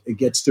and it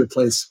gets to a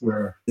place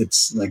where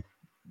it's like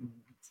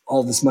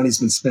all this money's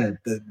been spent,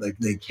 that like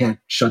they can't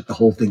shut the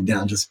whole thing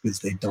down just because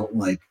they don't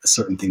like a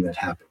certain thing that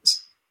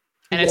happens.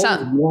 And it's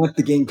not want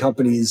the game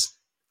companies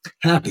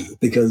happy,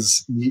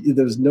 because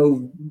there's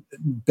no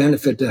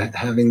benefit to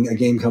having a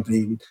game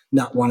company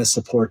not want to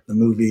support the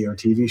movie or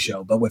TV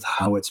show, but with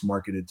how it's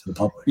marketed to the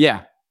public.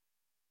 Yeah.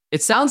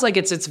 It sounds like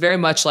it's very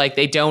much like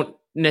they don't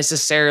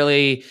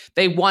necessarily,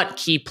 they want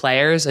key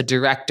players, a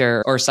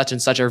director or such and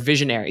such, or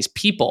visionaries,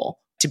 people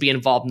to be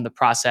involved in the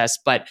process,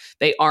 but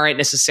they aren't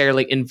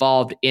necessarily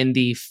involved in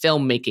the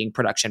filmmaking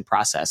production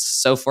process.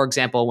 So for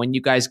example, when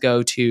you guys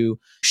go to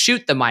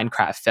shoot the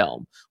Minecraft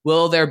film,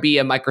 will there be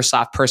a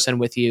Microsoft person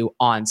with you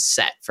on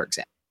set, for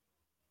example?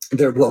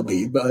 There will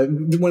be, but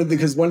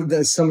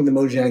some of the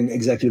Mojang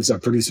executives are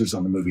producers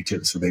on the movie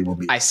too, so they will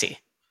be. I see.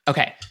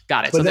 Okay,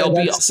 got it. But so there'll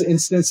be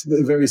instance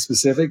very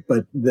specific,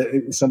 but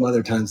some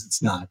other times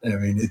it's not. I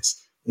mean,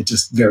 it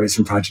just varies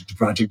from project to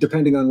project,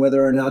 depending on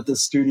whether or not the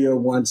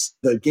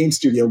game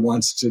studio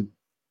wants to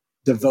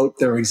devote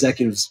their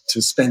executives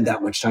to spend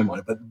that much time on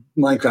it. But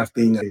Minecraft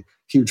being a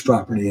huge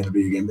property in a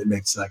video game, it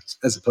makes sense,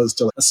 as opposed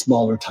to a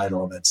smaller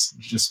title that's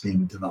just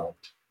being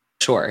developed.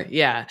 Sure.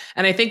 Yeah.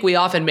 And I think we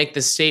often make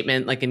this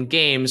statement, like in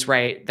games,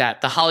 right,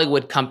 that the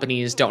Hollywood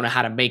companies don't know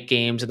how to make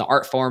games, and the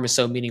art form is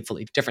so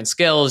meaningfully different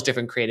skills,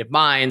 different creative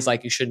minds,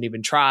 like you shouldn't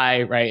even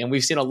try, right? And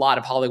we've seen a lot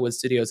of Hollywood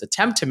studios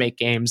attempt to make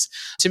games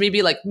to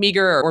maybe like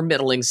meager or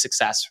middling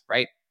success,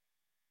 right?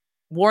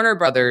 Warner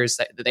Brothers,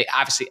 they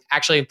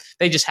actually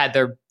they just had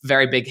their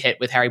very big hit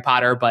with Harry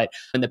Potter, but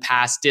in the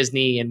past,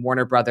 Disney and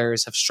Warner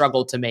Brothers have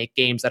struggled to make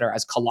games that are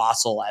as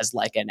colossal as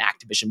like an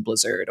Activision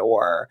Blizzard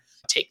or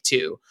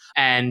Take-Two.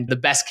 And the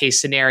best case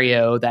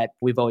scenario that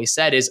we've always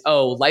said is,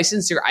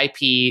 license your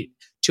IP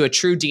to to a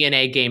true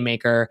DNA game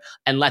maker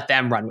and let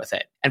them run with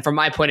it. And from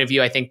my point of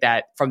view, I think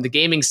that from the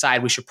gaming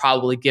side, we should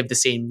probably give the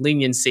same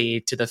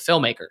leniency to the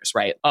filmmakers,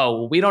 right?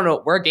 Oh, we don't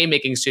know. We're a game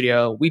making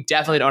studio. We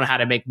definitely don't know how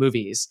to make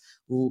movies.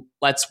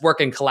 Let's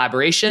work in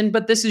collaboration,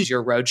 but this is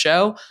your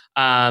roadshow.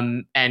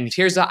 And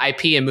here's the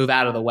IP and move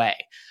out of the way,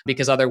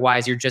 because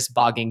otherwise you're just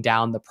bogging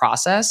down the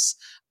process.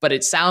 But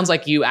it sounds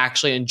like you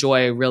actually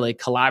enjoy really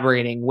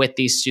collaborating with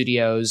these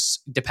studios,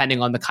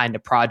 depending on the kind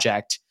of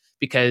project,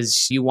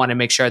 because you want to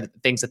make sure that the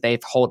things that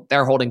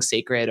they're holding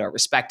sacred are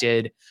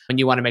respected, and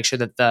you want to make sure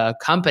that the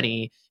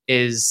company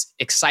is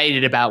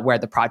excited about where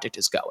the project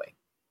is going.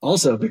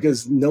 Also,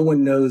 because no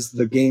one knows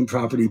the game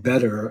property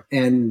better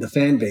and the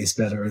fan base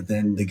better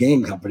than the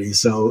game company,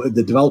 so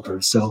the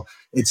developers. So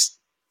it's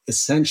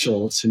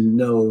essential to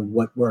know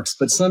what works.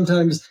 But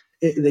sometimes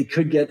they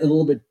could get a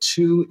little bit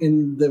too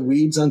in the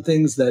weeds on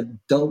things that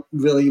don't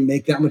really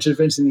make that much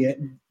difference. And yet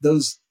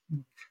those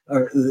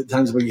are the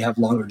times where you have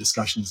longer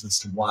discussions as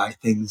to why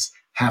things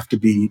have to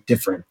be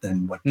different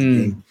than what the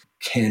game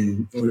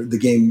can, or the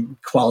game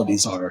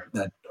qualities are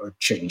that are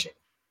changing.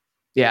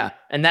 Yeah.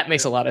 And that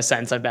makes a lot of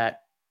sense, I bet.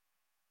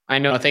 I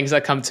know things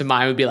that come to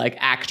mind would be like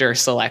actor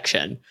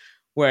selection,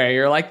 where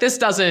you're like, this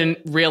doesn't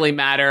really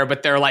matter,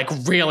 but they're like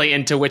really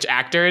into which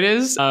actor it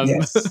is.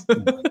 Yes.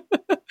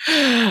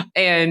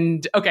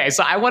 And okay,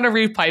 so I want to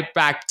repipe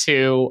back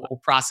to the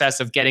process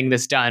of getting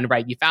this done,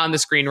 right? You found the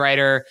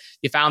screenwriter,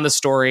 you found the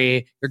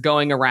story, you're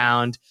going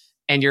around,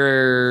 and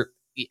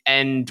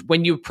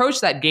when you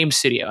approach that game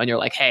studio and you're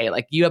like, hey,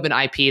 like you have an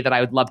IP that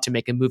I would love to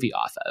make a movie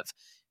off of.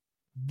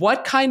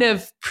 What kind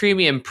of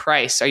premium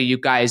price are you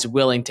guys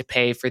willing to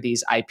pay for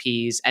these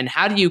IPs? And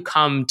how do you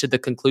come to the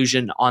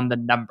conclusion on the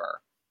number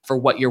for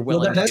what you're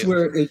willing to do? That's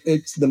where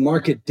it's the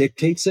market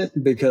dictates it,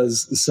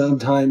 because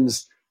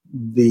sometimes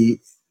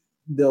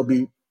there'll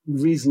be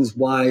reasons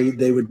why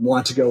they would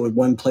want to go with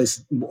one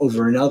place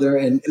over another.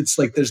 And it's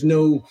like, there's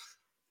no,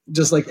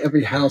 just like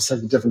every house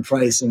has a different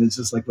price, and it's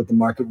just like what the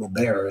market will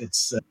bear.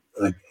 It's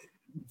like,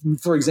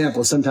 for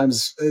example,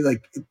 sometimes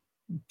like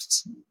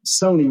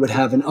Sony would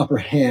have an upper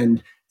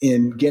hand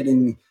in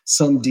getting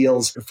some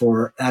deals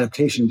for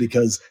adaptation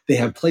because they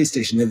have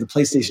PlayStation, they have the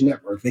PlayStation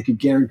Network. They could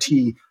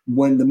guarantee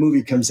when the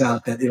movie comes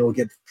out that it'll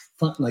get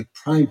like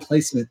prime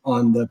placement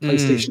on the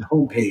PlayStation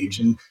homepage,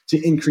 and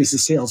to increase the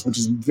sales, which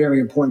is very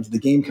important to the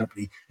game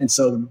company. And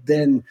so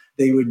then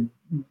they would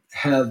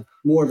have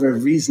more of a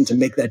reason to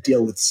make that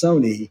deal with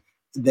Sony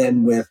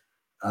than with,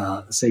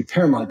 say,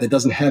 Paramount, that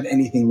doesn't have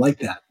anything like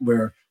that,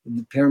 where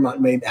Paramount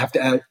may have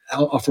to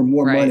offer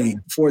more money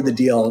for the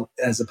deal,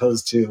 as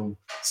opposed to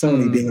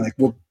Sony being like,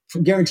 we'll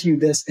guarantee you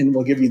this, and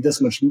we'll give you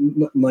this much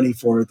money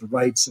for the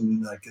rights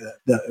and like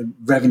the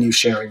revenue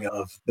sharing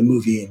of the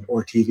movie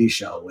or TV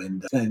show.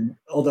 And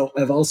although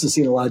I've also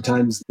seen a lot of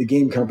times the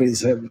game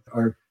companies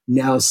are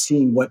now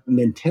seeing what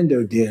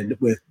Nintendo did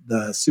with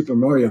the Super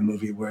Mario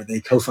movie, where they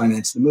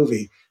co-financed the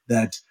movie,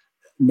 that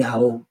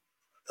now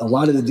a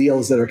lot of the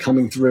deals that are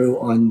coming through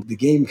on the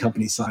game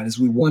company side is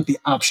we want the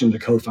option to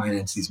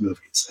co-finance these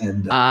movies.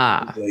 And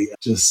they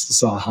just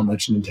saw how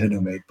much Nintendo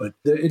made. But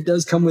it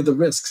does come with the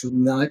risks.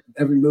 Not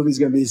every movie is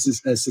going to be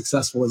as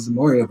successful as the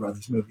Mario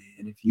Brothers movie.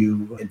 And if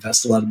you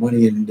invest a lot of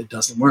money and it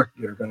doesn't work,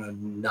 you're going to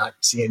not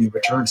see any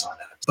returns on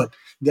that. But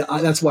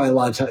that's why a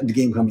lot of times the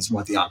game companies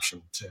want the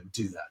option to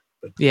do that.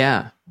 But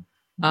yeah.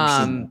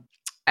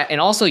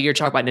 And also you're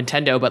talking about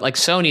Nintendo, but like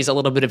Sony's a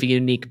little bit of a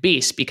unique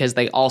beast because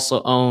they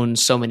also own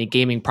so many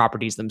gaming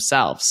properties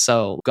themselves.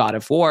 So God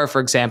of War, for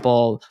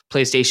example,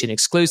 PlayStation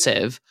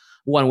exclusive,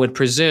 one would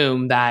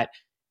presume that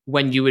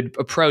when you would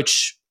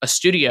approach a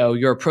studio,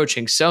 you're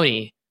approaching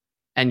Sony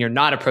and you're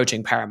not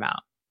approaching Paramount.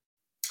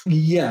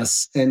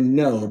 Yes and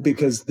no,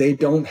 because they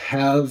don't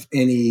have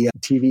any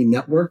TV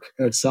network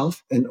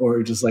itself,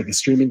 or just like a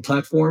streaming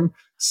platform.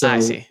 So I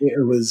see.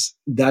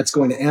 That's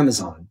going to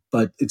Amazon,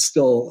 but it's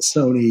still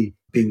Sony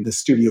being the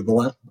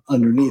studio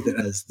underneath it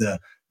as the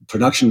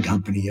production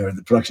company or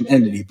the production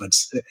entity, but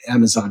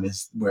Amazon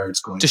is where it's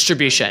going.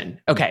 Distribution.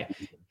 Okay.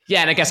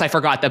 Yeah, and I guess I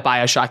forgot that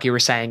BioShock, you were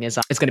saying, is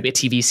it's going to be a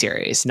TV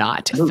series,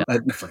 not at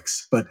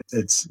Netflix, but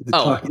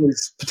talk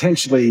is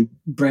potentially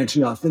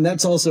branching off. And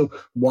that's also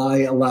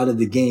why a lot of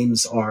the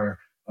games are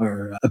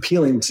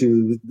appealing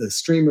to the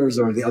streamers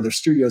or the other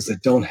studios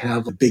that don't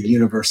have the big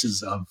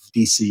universes of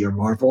DC or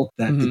Marvel,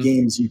 that the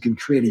games, you can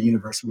create a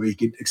universe where you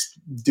could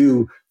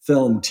do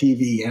film,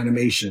 TV,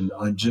 animation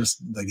on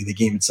just the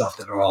game itself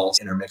that are all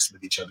intermixed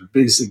with each other,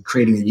 basically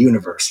creating a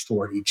universe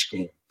for each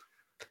game.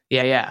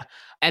 Yeah.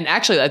 And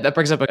actually, that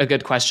brings up a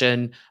good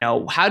question.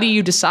 How do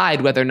you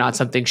decide whether or not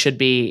something should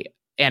be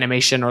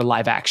animation or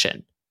live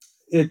action?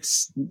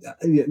 It's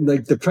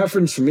like the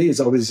preference for me is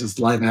always just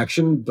live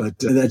action, but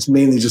that's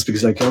mainly just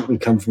because I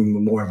come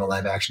from more of a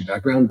live action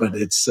background. But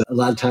it's a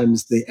lot of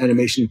times the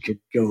animation could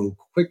go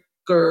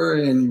quicker,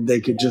 and they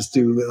could just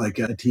do like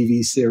a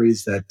TV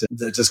series that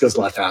just goes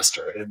a lot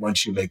faster. And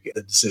once you make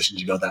the decision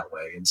to go that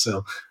way, and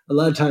so a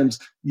lot of times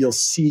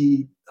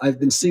I've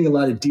been seeing a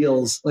lot of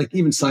deals, like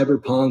even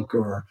Cyberpunk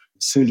or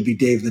soon to be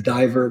Dave the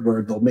Diver,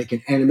 where they'll make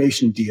an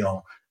animation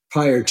deal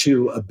prior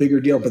to a bigger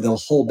deal, but they'll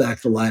hold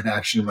back the live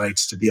action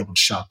rights to be able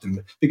to shop them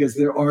because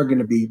there are going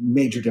to be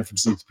major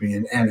differences between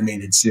an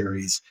animated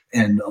series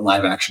and a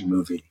live action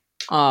movie.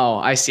 Oh,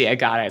 I see. I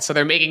got it. So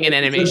they're making an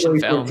animation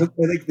film.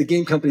 I think the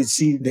game companies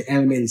see the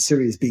animated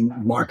series being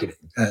marketing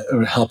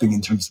or helping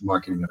in terms of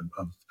marketing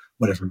of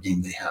whatever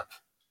game they have.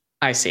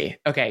 I see.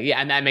 Okay. Yeah.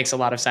 And that makes a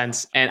lot of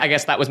sense. And I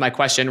guess that was my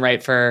question,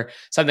 right? For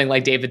something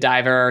like Dave the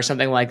Diver or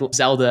something like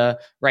Zelda,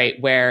 right?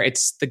 Where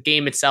it's the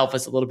game itself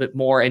is a little bit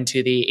more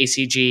into the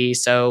ACG,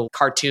 so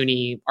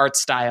cartoony art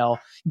style.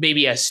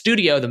 Maybe a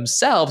studio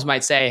themselves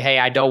might say, hey,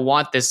 I don't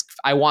want this.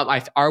 I want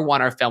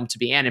our film to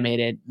be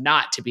animated,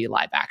 not to be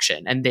live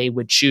action. And they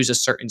would choose a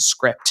certain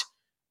script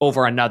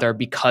over another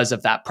because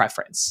of that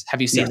preference.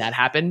 Have you seen that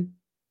happen?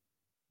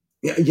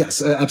 Yeah,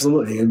 yes,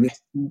 absolutely. I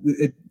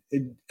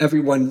mean,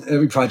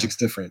 every project's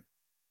different.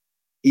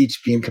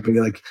 Each game company,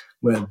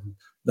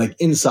 like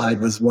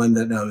Inside was one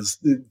that I was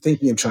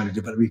thinking of trying to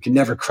do, but we could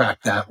never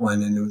crack that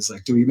one. And it was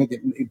like, do we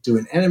do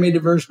an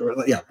animated version? Or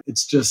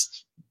it's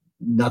just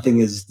nothing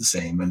is the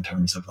same in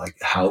terms of like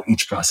how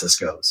each process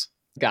goes.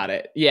 Got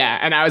it. Yeah.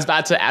 And I was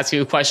about to ask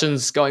you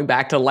questions going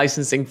back to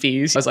licensing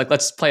fees. I was like,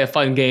 let's play a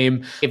fun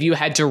game. If you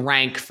had to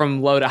rank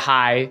from low to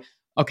high,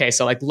 okay,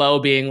 so like low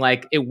being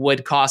like it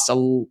would cost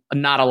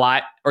not a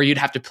lot, or you'd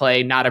have to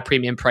play not a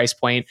premium price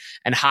point,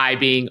 and high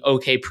being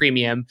okay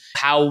premium,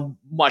 how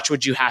much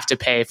would you have to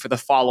pay for the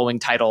following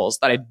titles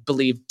that I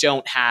believe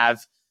don't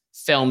have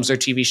films or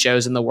TV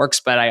shows in the works,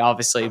 but I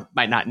obviously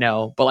might not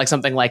know, but like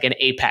something like an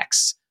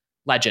Apex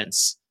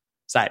Legends.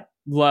 Is that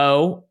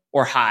low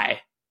or high?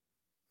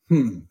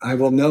 I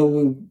will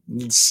know.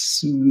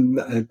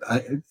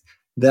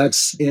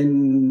 That's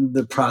in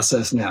the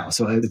process now.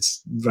 So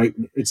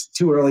it's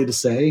too early to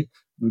say,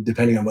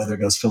 depending on whether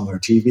it goes film or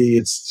TV.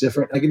 It's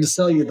different. I can just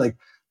tell you, like,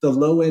 the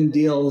low end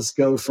deals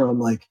go from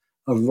like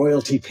a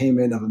royalty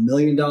payment of $1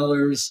 million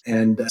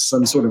and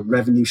some sort of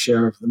revenue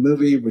share of the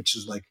movie, which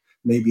is like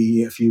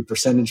maybe a few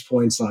percentage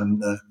points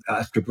on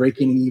after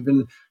breaking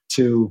even,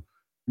 to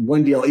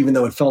one deal, even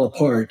though it fell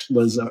apart,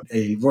 was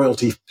a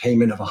royalty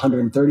payment of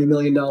 $130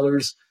 million.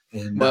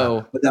 And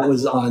but that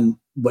was on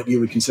what you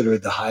would consider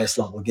the highest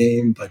level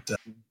game. But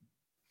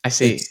I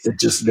see. It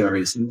just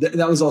varies. And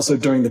that was also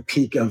during the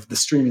peak of the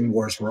streaming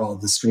wars, where all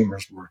the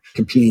streamers were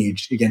competing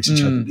against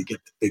each other to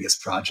get the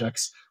biggest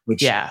projects,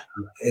 which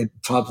it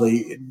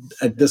probably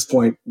at this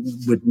point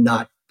would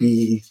not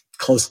be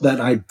close to that.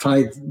 I'd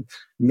probably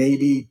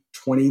maybe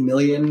 20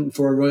 million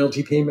for a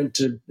royalty payment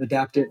to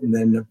adapt it, and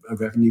then a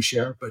revenue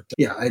share. But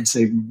I'd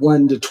say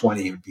 1 to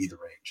 20 would be the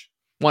range.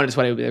 1 to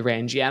 20 would be the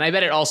range. Yeah. And I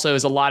bet it also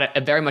is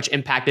very much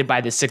impacted by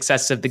the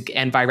success of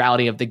and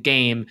virality of the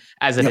game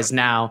as it is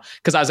now.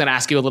 Because I was going to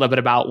ask you a little bit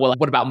about,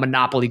 what about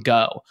Monopoly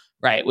Go,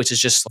 right? Which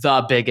is just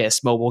the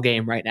biggest mobile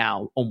game right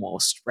now,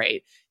 almost,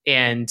 right?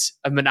 And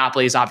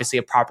Monopoly is obviously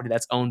a property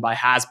that's owned by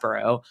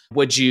Hasbro.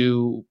 Would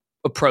you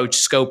approach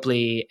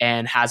Scopely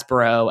and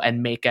Hasbro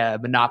and make a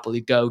Monopoly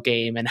Go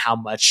game? And how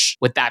much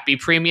would that be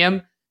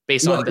premium?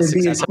 On the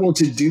success. It'd be cool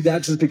to do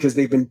that just because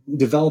they've been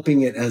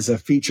developing it as a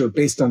feature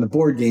based on the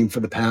board game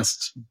for the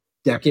past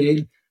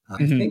decade.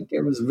 I think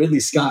it was Ridley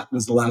Scott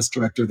was the last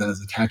director that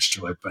was attached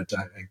to it, but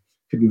I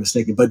could be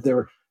mistaken. But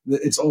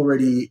it's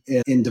already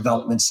in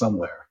development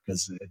somewhere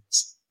because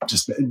it's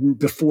just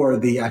before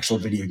the actual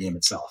video game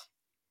itself.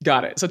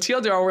 Got it. So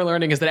TLDR, we're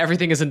learning is that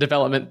everything is in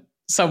development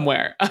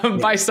somewhere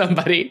by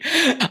somebody.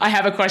 I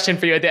have a question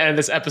for you at the end of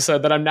this episode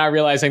that I'm now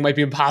realizing might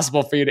be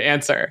impossible for you to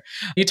answer.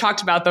 You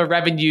talked about the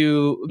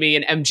revenue, me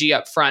and MG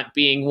up front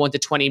being 1 to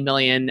 20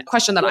 million.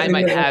 Question that I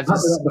might have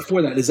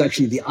before that is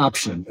actually the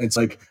option. It's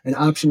like an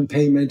option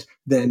payment.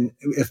 Then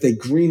if they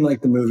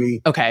greenlight the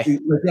movie,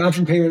 the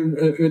option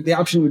payment, the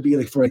option would be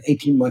like for an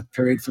 18-month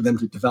period for them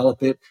to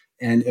develop it.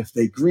 And if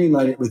they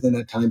greenlight it within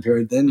that time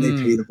period, then they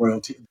pay the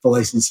royalty, the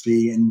license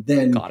fee. And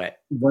then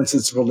once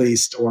it's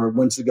released or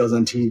once it goes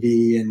on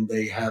TV and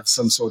they have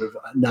some sort of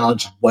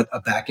knowledge of what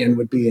a back end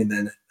would be, and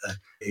then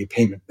a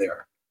payment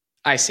there.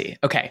 I see.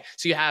 Okay.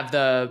 So you have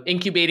the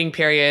incubating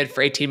period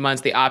for 18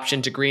 months, the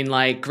option to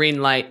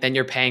greenlight, then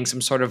you're paying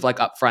some sort of like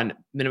upfront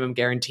minimum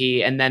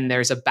guarantee. And then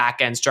there's a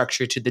back end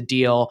structure to the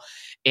deal.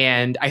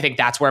 And I think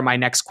that's where my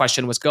next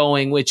question was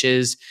going, which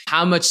is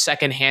how much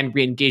secondhand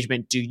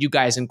re-engagement do you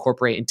guys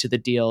incorporate into the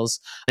deals?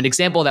 An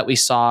example that we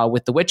saw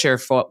with The Witcher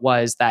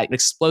was that an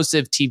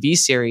explosive TV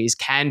series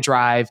can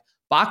drive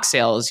box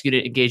sales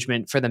unit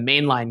engagement for the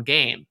mainline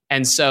game.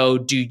 And so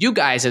do you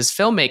guys as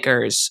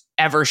filmmakers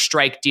ever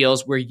strike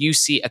deals where you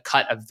see a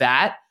cut of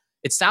that?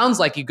 It sounds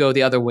like you go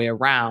the other way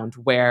around,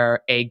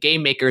 where a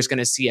game maker is going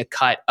to see a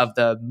cut of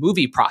the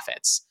movie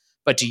profits.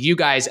 But do you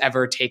guys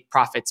ever take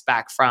profits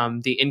back from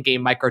the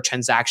in-game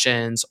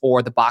microtransactions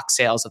or the box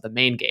sales of the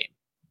main game?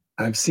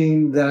 I've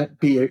seen that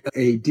be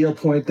a deal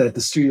point that the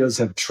studios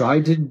have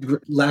tried to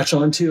latch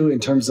onto in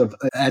terms of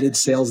added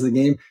sales of the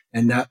game,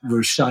 and that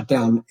was shot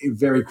down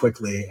very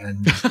quickly.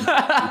 And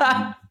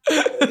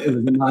it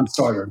was a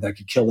non-starter that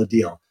could kill a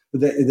deal.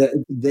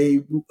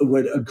 they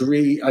would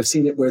agree. I've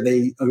seen it where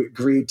they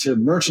agree to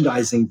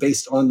merchandising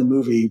based on the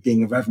movie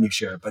being a revenue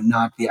share, but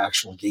not the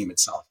actual game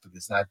itself,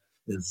 because that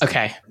is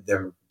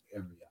their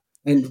area.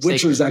 And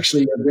Witcher is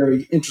actually a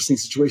very interesting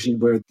situation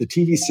where the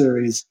TV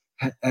series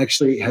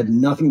actually had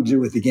nothing to do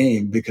with the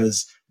game,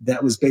 because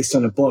that was based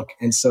on a book.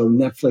 And so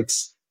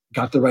Netflix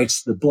got the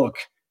rights to the book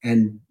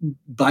and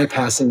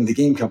bypassing the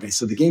game company.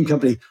 So the game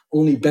company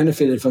only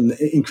benefited from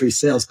the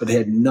increased sales, but it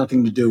had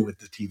nothing to do with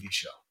the TV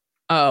show.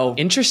 Oh,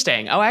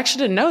 interesting. Oh, I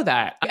actually didn't know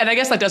that. And I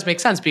guess that does make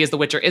sense because The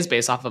Witcher is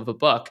based off of a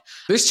book.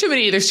 There's too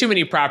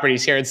many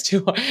properties here.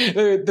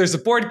 There's a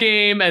board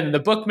game and the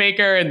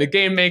bookmaker and the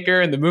game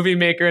maker and the movie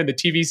maker and the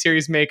TV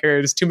series maker.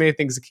 There's too many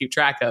things to keep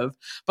track of.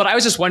 But I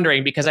was just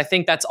wondering, because I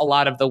think that's a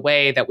lot of the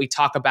way that we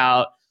talk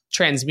about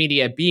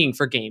transmedia being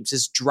for games,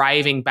 is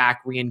driving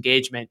back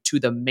re-engagement to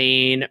the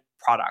main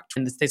product.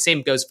 And the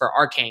same goes for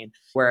Arcane,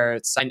 where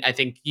I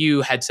think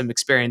you had some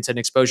experience and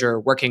exposure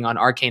working on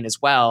Arcane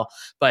as well.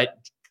 But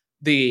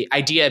the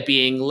idea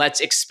being,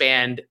 let's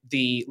expand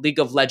the League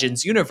of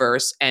Legends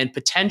universe, and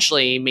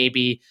potentially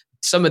maybe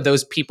some of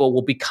those people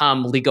will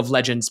become League of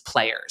Legends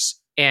players.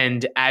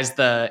 And as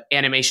the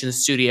animation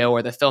studio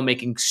or the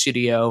filmmaking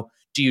studio,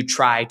 do you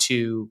try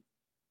to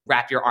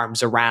wrap your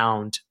arms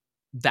around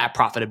that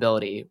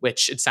profitability,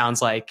 which it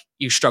sounds like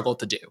you struggle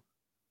to do?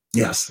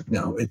 Yes,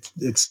 no,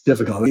 it's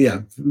difficult. Yeah,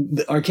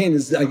 Arcane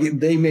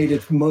they made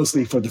it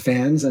mostly for the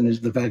fans, and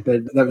the fact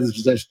that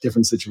was a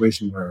different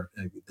situation where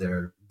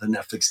the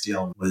Netflix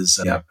deal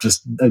was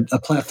just a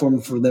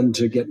platform for them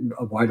to get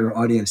a wider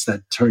audience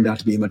that turned out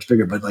to be much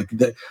bigger. But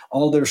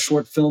all their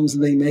short films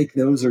they make,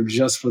 those are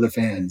just for the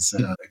fans.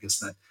 I guess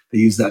that they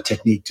use that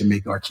technique to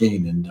make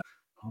Arcane, and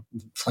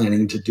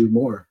planning to do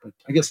more. But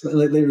I guess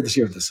later this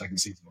year, the second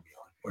season will be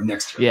on, or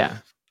next year. Yeah,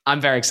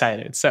 I'm very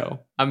excited. So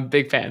I'm a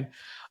big fan.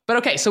 But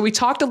okay, so we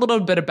talked a little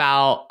bit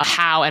about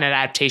how an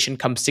adaptation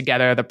comes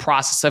together, the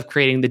process of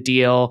creating the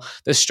deal,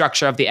 the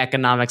structure of the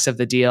economics of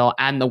the deal,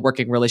 and the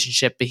working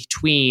relationship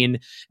between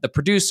the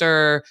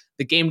producer,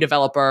 the game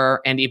developer,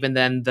 and even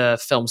then the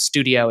film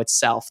studio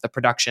itself, the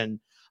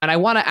production. And I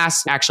want to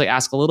ask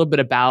a little bit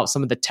about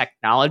some of the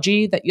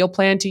technology that you'll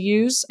plan to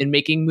use in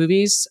making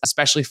movies,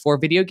 especially for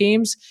video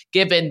games,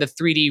 given the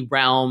 3D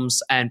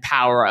realms and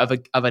power of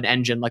an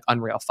engine like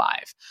Unreal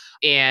 5.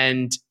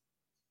 And,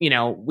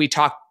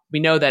 we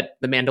know that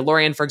The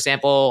Mandalorian, for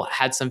example,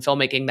 had some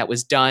filmmaking that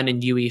was done in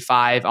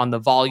UE5 on the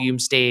volume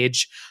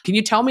stage. Can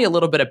you tell me a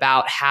little bit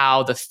about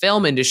how the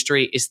film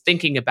industry is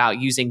thinking about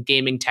using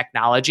gaming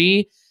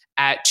technology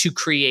to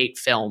create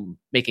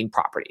filmmaking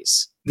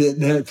properties?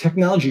 The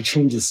technology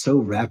changes so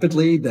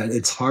rapidly that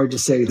it's hard to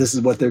say this is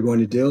what they're going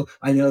to do.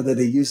 I know that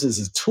they use this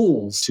as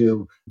tools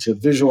to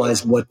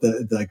visualize what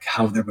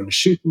how they're going to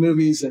shoot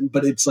movies,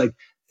 but it's like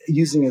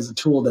using as a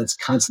tool that's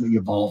constantly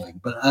evolving.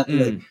 But at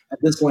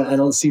this point, I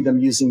don't see them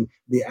using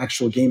the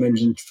actual game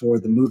engine for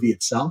the movie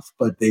itself.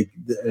 But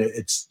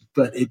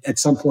at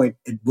some point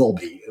it will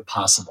be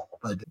possible.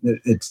 But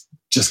it's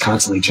just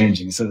constantly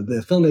changing. So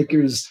the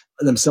filmmakers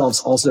themselves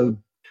also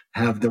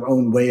have their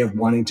own way of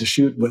wanting to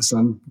shoot. With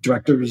some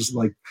directors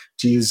like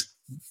to use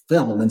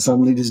film, and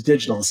some use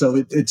digital.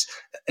 So it's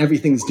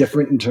everything's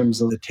different in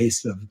terms of the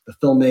taste of the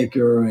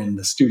filmmaker and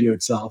the studio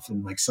itself.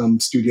 And like some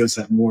studios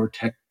have more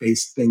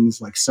tech-based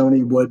things, like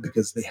Sony would,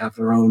 because they have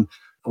their own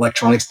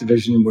electronics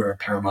division, where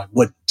Paramount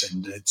wouldn't.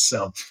 And it's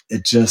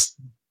just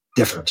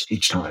different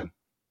each time.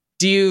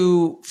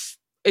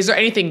 Is there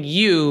anything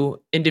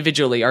you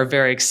individually are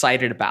very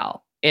excited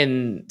about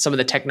in some of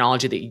the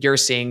technology that you're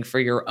seeing for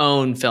your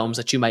own films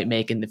that you might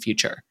make in the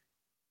future?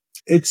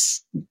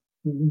 It's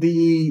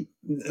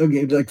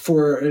like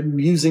for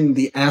using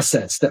the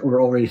assets that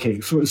were already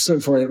for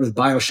it with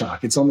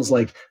BioShock. It's almost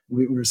like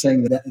we were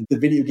saying that the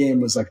video game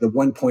was like the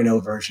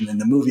 1.0 version,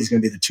 and the movie is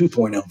going to be the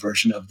 2.0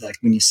 version of that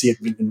when you see it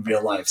in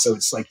real life. So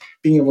it's like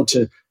being able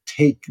to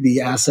take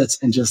the assets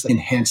and just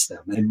enhance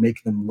them and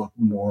make them look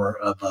more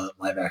of a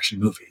live action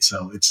movie.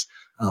 So it's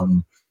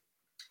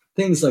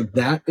things like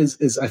that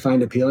is I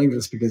find appealing,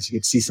 just because you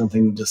could see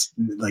something just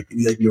like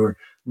you're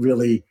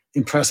really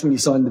impressed when you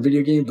saw it in the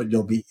video game, but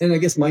and I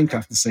guess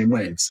Minecraft the same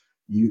way.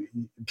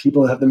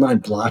 People have their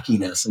mind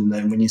blockiness, and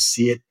then when you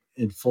see it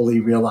in fully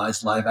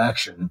realized live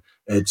action,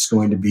 it's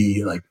going to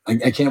be like,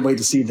 I can't wait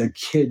to see the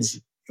kids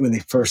when they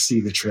first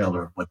see the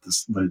trailer, what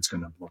it's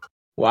going to look like.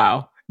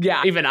 Wow.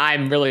 Yeah, even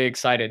I'm really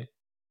excited.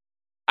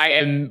 I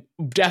am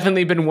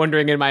definitely been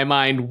wondering in my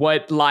mind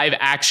what live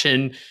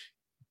action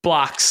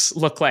blocks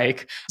look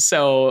like.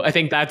 So I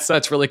think that's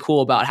really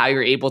cool about how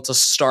you're able to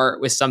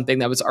start with something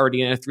that was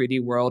already in a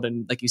 3D world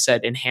and, like you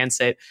said, enhance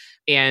it.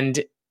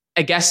 And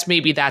I guess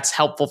maybe that's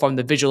helpful from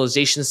the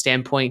visualization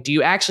standpoint. Do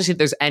you actually see if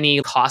there's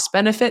any cost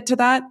benefit to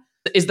that?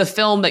 Is the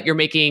film that you're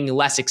making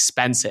less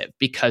expensive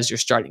because you're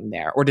starting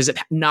there? Or does it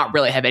not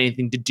really have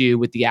anything to do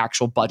with the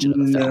actual budget of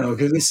the film? No,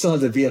 because we still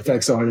have the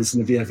VFX artists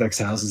and the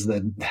VFX houses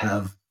that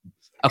have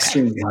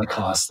extremely high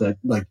costs that,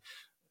 like,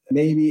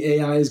 maybe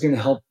AI is going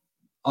to help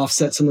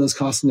offset some of those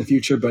costs in the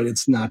future, but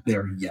it's not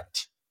there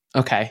yet.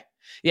 Okay.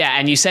 Yeah.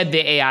 And you said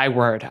the AI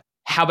word.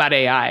 How about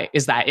AI?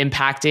 Is that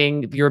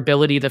impacting your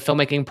ability, the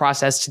filmmaking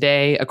process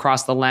today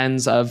across the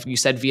lens of, you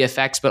said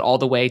VFX, but all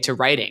the way to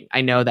writing?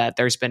 I know that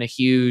there's been a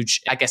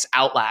huge, I guess,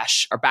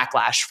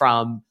 backlash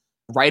from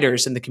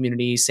writers in the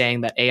community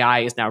saying that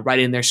AI is now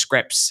writing their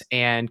scripts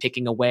and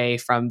taking away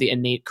from the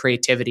innate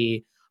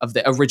creativity of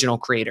the original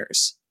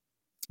creators.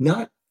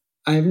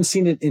 I haven't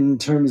seen it in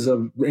terms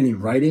of any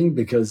writing,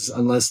 because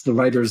unless the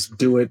writers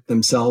do it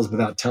themselves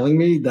without telling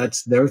me,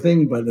 that's their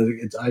thing. But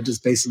I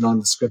just base it on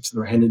the scripts that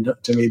are handed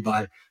to me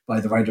by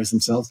the writers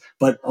themselves.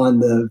 But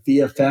on the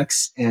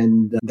VFX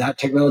and that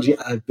technology,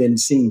 I've been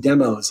seeing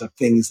demos of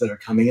things that are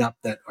coming up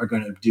that are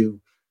going to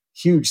do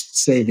huge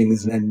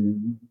savings.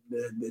 And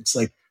it's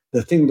like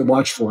the thing to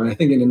watch for. And I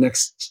think in the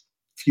next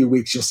few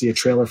weeks, you'll see a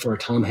trailer for a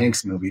Tom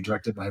Hanks movie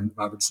directed by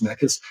Robert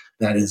Zemeckis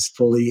that is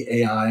fully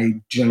AI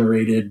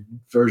generated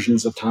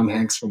versions of Tom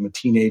Hanks from a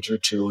teenager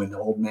to an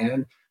old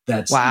man.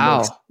 That's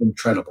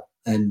incredible.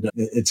 And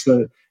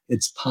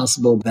it's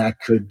possible that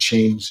could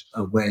change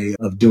a way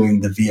of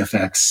doing the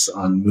VFX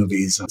on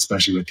movies,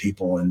 especially with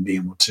people, and be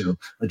able to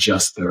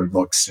adjust their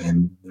looks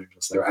and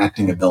their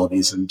acting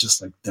abilities, and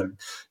just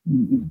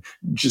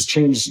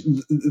change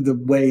the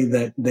way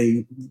that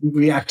they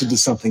reacted to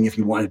something if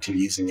you wanted to,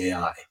 using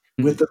AI.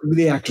 With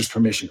the actor's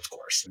permission, of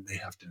course, and they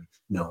have to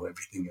know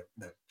everything,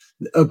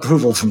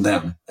 approval from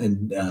them.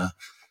 And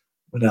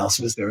what else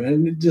was there?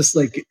 And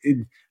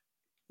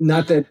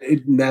not that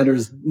it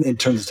matters in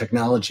terms of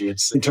technology.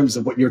 It's in terms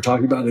of what you're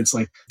talking about. It's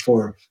like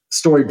for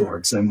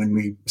storyboards, and when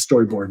we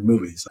storyboard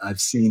movies,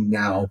 I've seen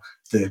now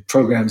the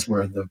programs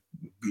where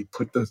we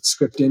put the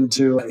script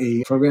into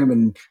a program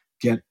and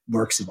get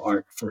works of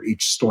art for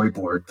each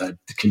storyboard that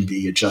can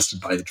be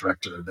adjusted by the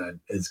director, that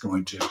is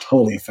going to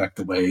totally affect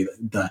the way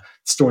the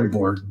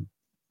storyboard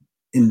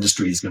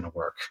industry is going to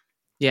work.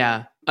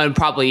 Yeah. And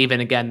probably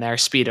even, again, their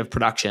speed of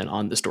production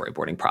on the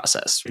storyboarding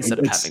process, instead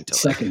of having to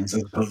seconds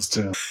as opposed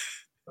to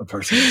a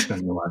person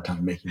spending a lot of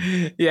time making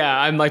it. Yeah,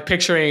 I'm like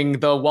picturing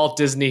the Walt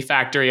Disney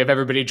factory of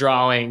everybody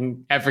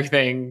drawing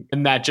everything,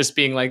 and that just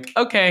being like,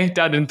 okay,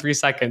 done in 3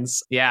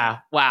 seconds. Yeah,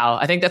 wow.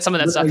 I think that some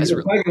of that stuff is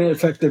probably going to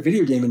affect the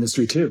video game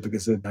industry too,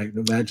 because I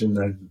imagine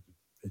that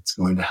it's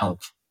going to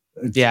help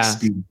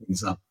speed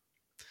things up.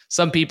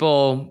 Some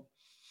people,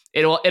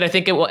 I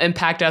think it will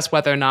impact us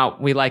whether or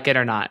not we like it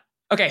or not.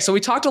 Okay, so we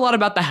talked a lot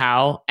about the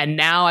how, and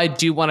now I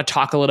do want to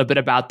talk a little bit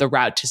about the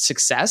route to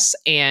success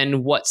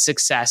and what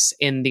success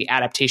in the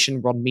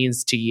adaptation world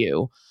means to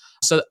you.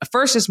 So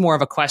first is more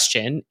of a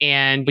question,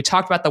 and we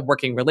talked about the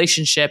working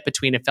relationship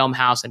between a film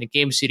house and a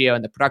game studio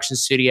and the production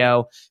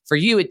studio. For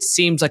you, it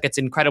seems like it's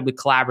incredibly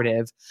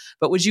collaborative,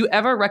 but would you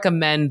ever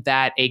recommend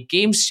that a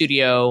game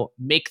studio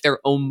make their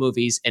own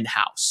movies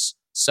in-house?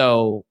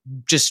 So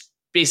just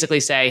basically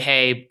say,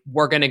 hey,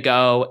 we're going to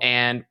go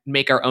and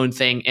make our own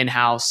thing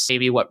in-house,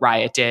 maybe what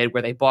Riot did,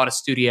 where they bought a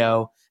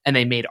studio and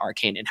they made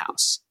Arcane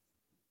in-house.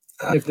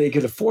 If they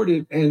could afford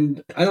it,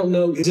 and I don't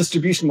know,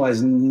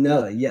 distribution-wise,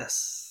 no,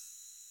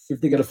 yes.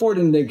 If they could afford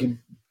it and they could,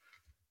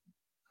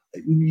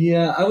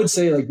 I would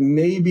say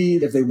maybe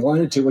if they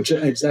wanted to, which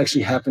it's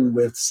actually happened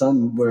with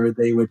some, where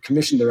they would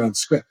commission their own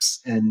scripts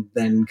and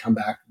then come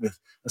back with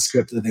a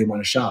script that they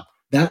want to shop.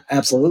 That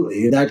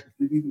absolutely, that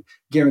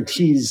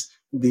guarantees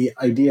the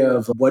idea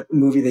of what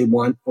movie they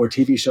want or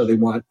TV show they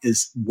want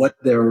is what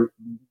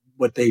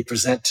they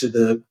present to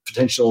the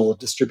potential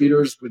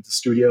distributors with the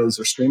studios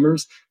or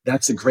streamers.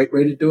 That's a great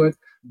way to do it.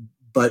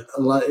 But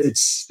it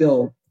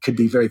still could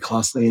be very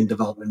costly in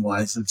development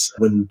wise. I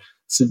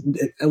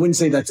wouldn't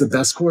say that's the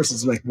best course.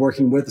 It's like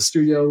working with the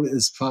studio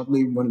is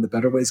probably one of the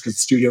better ways, because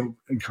the studio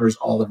incurs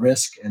all the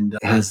risk and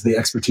has the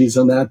expertise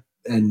on that.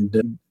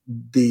 And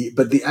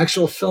but the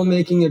actual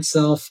filmmaking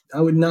itself,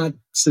 I would not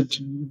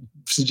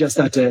suggest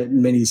that to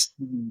many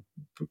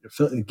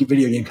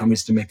video game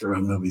companies to make their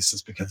own movies,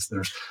 just because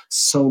there's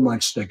so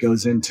much that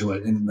goes into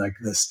it, and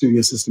the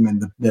studio system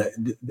and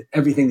the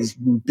everything is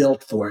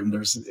built for it, and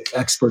there's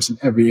experts in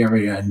every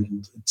area,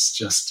 and it's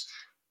just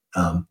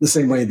the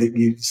same way that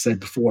you said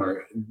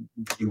before,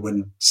 you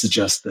wouldn't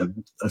suggest a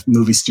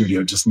movie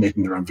studio just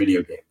making their own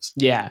video games.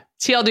 Yeah.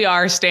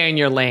 TLDR, stay in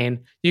your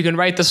lane. You can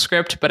write the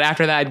script, but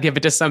after that, give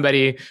it to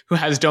somebody who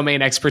has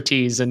domain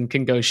expertise and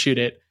can go shoot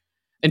it.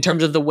 In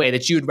terms of the way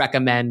that you would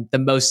recommend the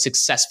most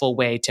successful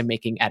way to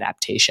making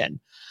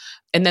adaptation.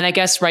 And then I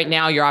guess right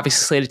now you're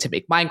obviously slated to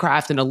make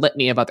Minecraft and a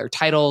litany of other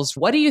titles.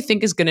 What do you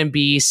think is going to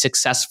be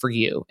success for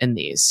you in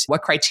these?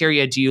 What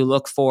criteria do you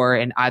look for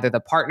in either the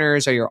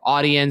partners or your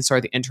audience or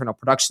the internal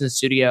production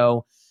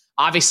studio?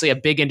 Obviously, a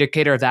big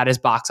indicator of that is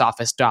box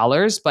office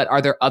dollars, but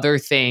are there other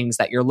things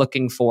that you're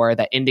looking for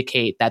that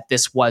indicate that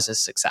this was a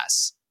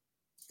success?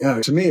 Yeah,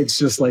 to me, it's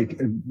just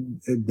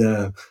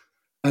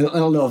I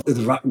don't know if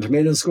the Rotten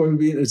Tomatoes score would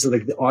be. It's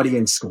like the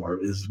audience score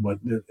is what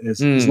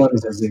is, as long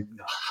as there's a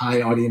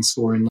high audience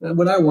score. And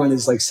what I want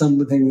is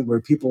something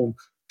where people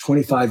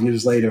 25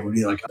 years later would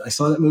be like, I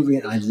saw that movie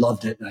and I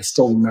loved it and I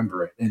still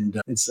remember it. And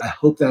I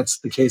hope that's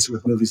the case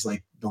with movies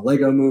like the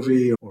Lego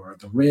Movie or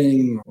The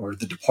Ring or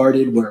The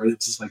Departed, where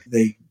it's just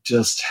they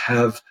just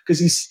have,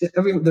 because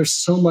there's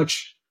so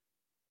much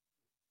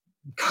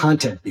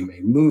content being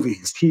made,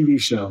 movies, TV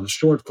shows,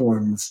 short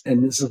forms.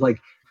 And this is like,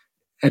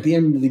 at the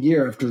end of the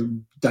year, after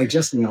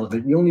digesting all of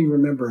it, you only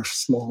remember a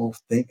small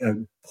thing, a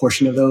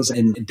portion of those,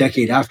 and a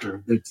decade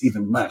after, it's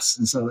even less.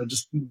 And so I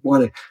just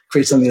want to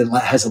create something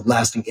that has a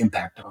lasting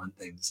impact on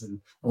things. And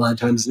a lot of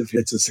times, if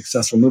it's a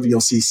successful movie, you'll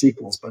see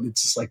sequels, but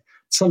it's just like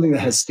something that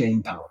has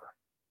staying power.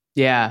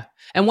 Yeah.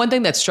 And one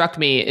thing that struck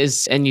me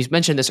is, and you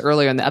mentioned this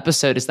earlier in the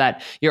episode, is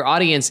that your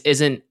audience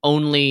isn't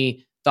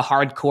only the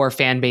hardcore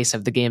fan base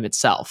of the game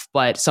itself,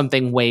 but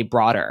something way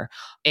broader.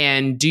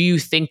 And do you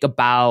think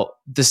about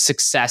the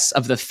success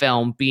of the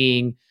film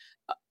being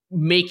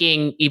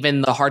making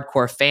even the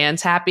hardcore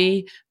fans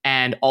happy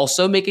and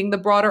also making the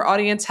broader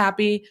audience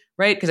happy,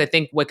 right? Because I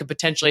think what could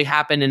potentially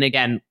happen, and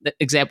again, the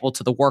example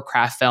to the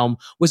Warcraft film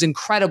was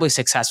incredibly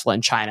successful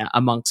in China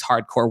amongst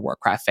hardcore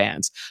Warcraft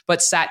fans,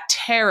 but sat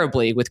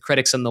terribly with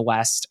critics in the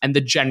West and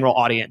the general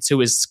audience who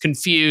was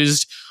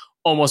confused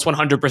almost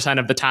 100%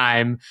 of the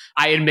time.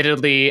 I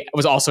admittedly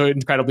was also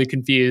incredibly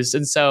confused.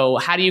 And so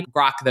how do you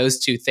grok those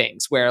two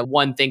things where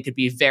one thing could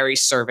be very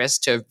service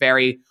to a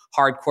very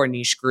hardcore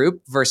niche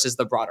group versus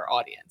the broader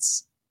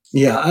audience?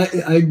 Yeah,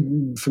 I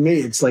for me,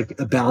 it's like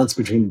a balance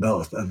between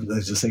both. I'm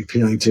just like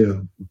appealing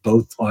to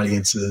both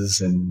audiences,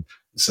 and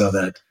so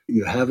that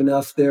you have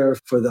enough there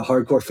for the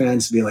hardcore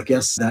fans to be like,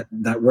 yes,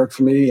 that worked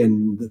for me,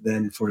 and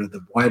then for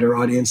the wider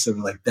audience, of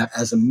like that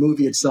as a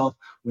movie itself,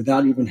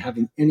 without even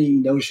having any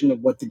notion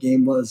of what the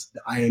game was,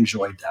 I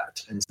enjoyed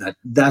that, and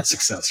that's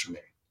success for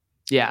me.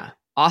 Yeah,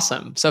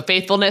 awesome. So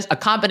faithfulness, a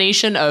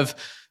combination of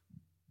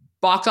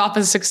box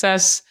office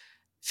success,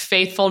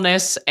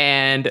 faithfulness,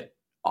 and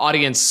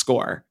audience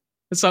score.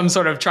 Some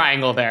sort of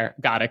triangle there.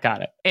 Got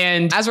it.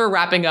 And as we're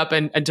wrapping up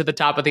and to the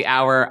top of the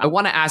hour, I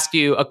want to ask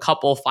you a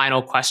couple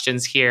final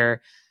questions here.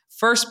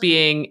 First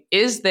being,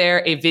 is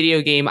there a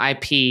video game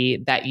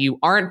IP that you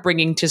aren't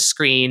bringing to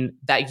screen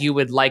that you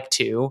would like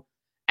to?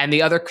 And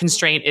the other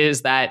constraint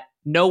is that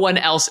no one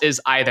else is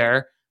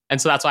either.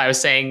 And so that's why I was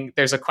saying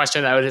there's a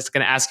question that I was just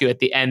going to ask you at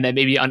the end that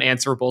may be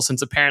unanswerable,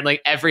 since apparently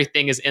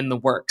everything is in the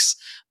works.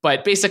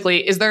 But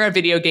basically, is there a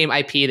video game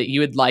IP that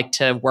you would like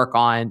to work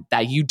on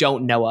that you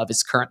don't know of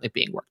is currently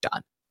being worked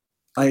on?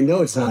 I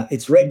know it's not.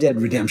 It's Red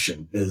Dead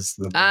Redemption is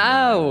the one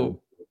Oh,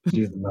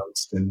 do the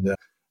most, and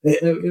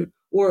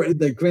or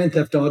the Grand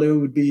Theft Auto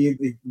would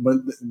be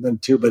one of them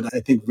too. But I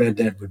think Red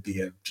Dead would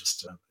be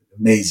just an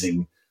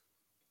amazing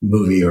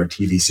movie or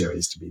TV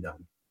series to be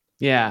done.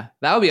 Yeah,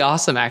 that would be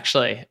awesome,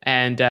 actually.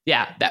 And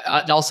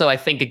also, I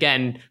think,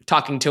 again,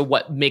 talking to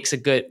what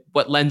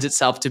lends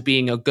itself to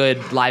being a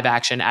good live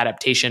action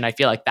adaptation, I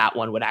feel like that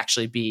one would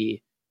actually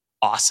be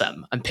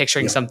awesome. I'm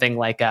picturing something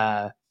like,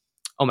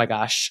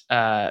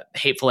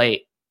 Hateful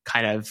Eight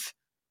kind of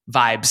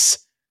vibes.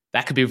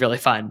 That could be really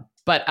fun.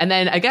 And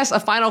then I guess a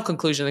final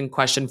conclusion and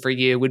question for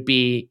you would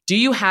be, do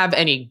you have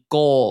any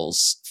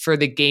goals for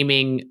the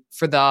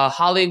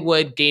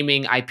Hollywood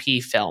gaming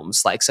IP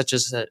films, like such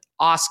as an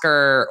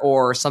Oscar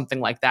or something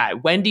like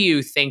that? When do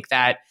you think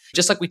that,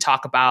 just like we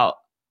talk about,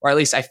 or at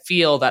least I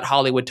feel that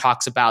Hollywood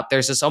talks about,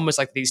 there's this almost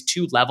like these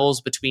two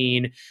levels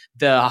between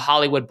the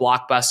Hollywood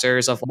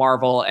blockbusters of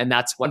Marvel, and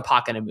that's one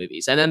pocket of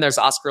movies. And then there's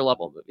Oscar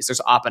level movies.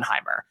 There's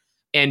Oppenheimer.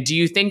 And do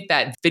you think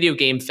that video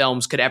game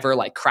films could ever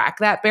like crack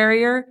that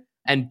barrier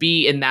and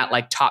be in that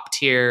like top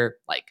tier,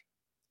 like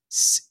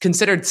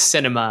considered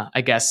cinema, I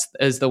guess,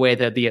 is the way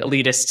that the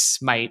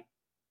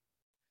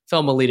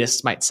film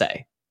elitists might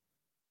say?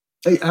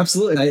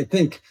 Absolutely. I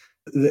think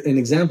an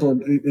example,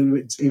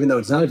 even though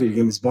it's not a video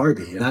game, is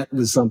Barbie. That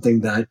was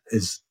something that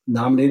is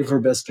nominated for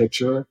Best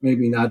Picture,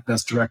 maybe not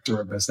Best Director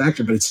or Best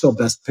Actor, but it's still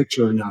Best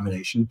Picture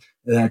nomination.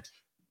 That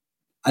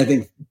I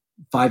think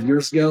 5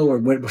 years ago or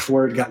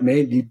before it got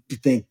made, you'd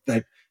think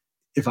that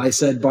if I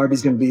said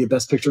Barbie's going to be a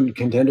Best Picture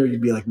contender,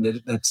 you'd be like,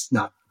 that's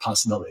not a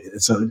possibility.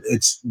 So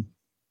it's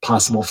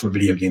possible for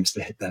video games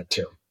to hit that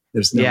too.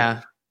 There's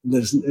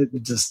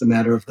just a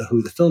matter of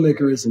who the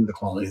filmmaker is and the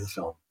quality of the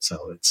film.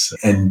 So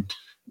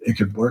it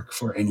could work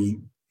for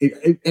anything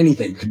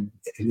could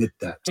hit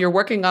that. You're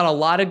working on a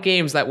lot of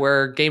games that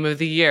were Game of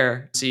the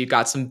Year. So you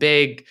got some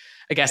big,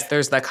 I guess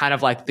there's that kind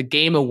of like the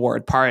game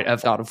award part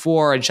of God of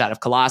War and Shadow of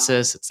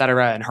Colossus, et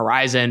cetera, and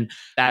Horizon,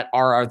 that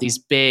are these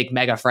big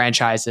mega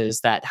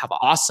franchises that have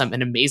awesome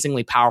and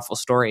amazingly powerful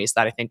stories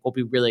that I think will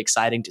be really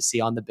exciting to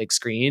see on the big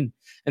screen.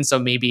 And so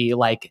maybe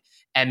like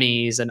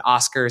Emmys and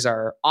Oscars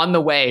are on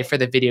the way for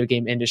the video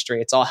game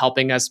industry. It's all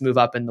helping us move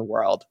up in the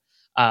world.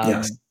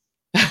 Yes.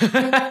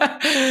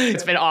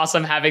 It's been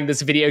awesome having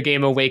this video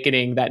game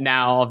awakening that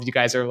now all of you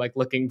guys are like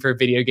looking for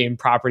video game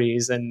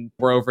properties, and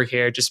we're over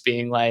here just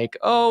being like,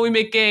 oh, we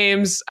make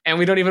games and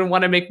we don't even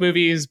want to make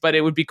movies, but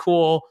it would be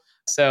cool.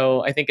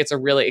 So I think it's a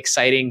really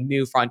exciting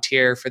new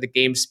frontier for the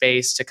game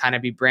space to kind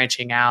of be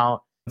branching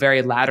out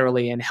very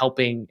laterally and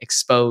helping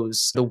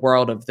expose the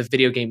world of the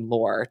video game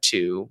lore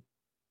to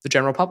the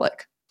general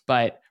public.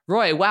 But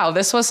Roy, wow,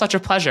 this was such a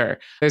pleasure.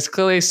 There's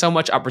clearly so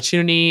much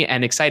opportunity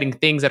and exciting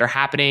things that are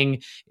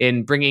happening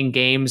in bringing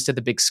games to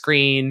the big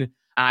screen.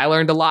 I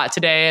learned a lot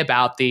today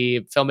about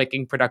the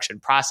filmmaking production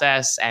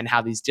process and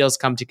how these deals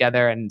come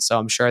together. And so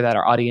I'm sure that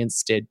our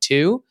audience did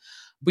too.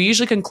 We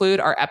usually conclude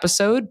our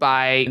episode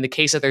by, in the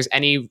case that there's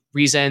any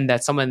reason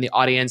that someone in the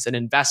audience, an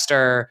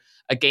investor,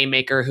 a game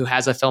maker who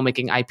has a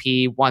filmmaking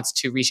IP wants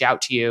to reach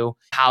out to you,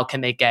 how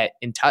can they get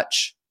in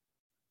touch?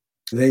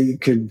 They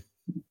could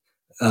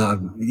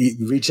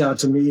reach out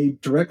to me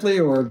directly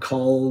or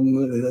call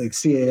like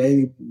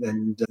CAA,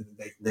 and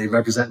they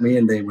represent me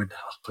and they would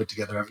put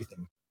together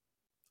everything.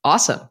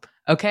 Awesome.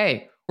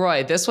 Okay,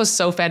 Roy, this was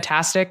so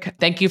fantastic.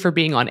 Thank you for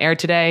being on air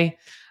today.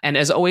 And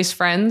as always,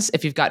 friends,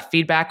 if you've got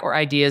feedback or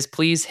ideas,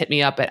 please hit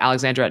me up at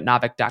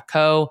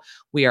alexandra@naavik.co.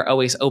 We are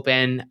always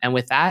open. And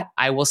with that,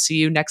 I will see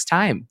you next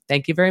time.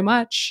 Thank you very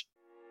much.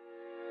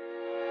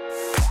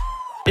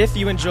 If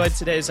you enjoyed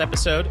today's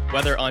episode,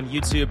 whether on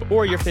YouTube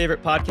or your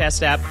favorite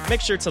podcast app,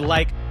 make sure to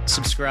like,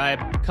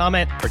 subscribe,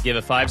 comment, or give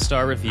a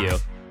 5-star review.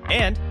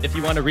 And if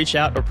you want to reach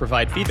out or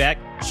provide feedback,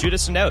 shoot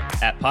us a note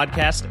at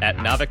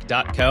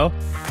podcast@naavik.co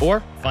or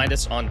find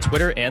us on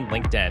Twitter and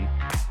LinkedIn.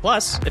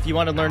 Plus, if you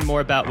want to learn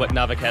more about what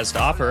Naavik has to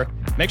offer,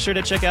 make sure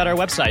to check out our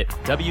website,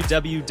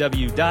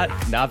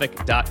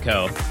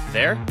 www.naavik.co.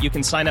 There, you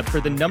can sign up for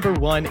the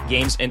 #1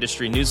 games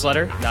industry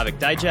newsletter, Naavik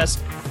Digest,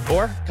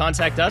 or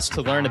contact us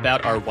to learn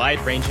about our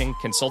wide-ranging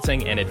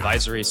consulting and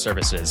advisory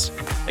services.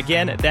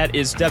 Again, that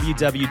is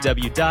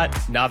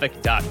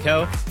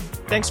www.naavik.co.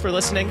 Thanks for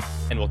listening,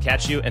 and we'll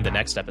catch you in the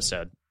next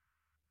episode.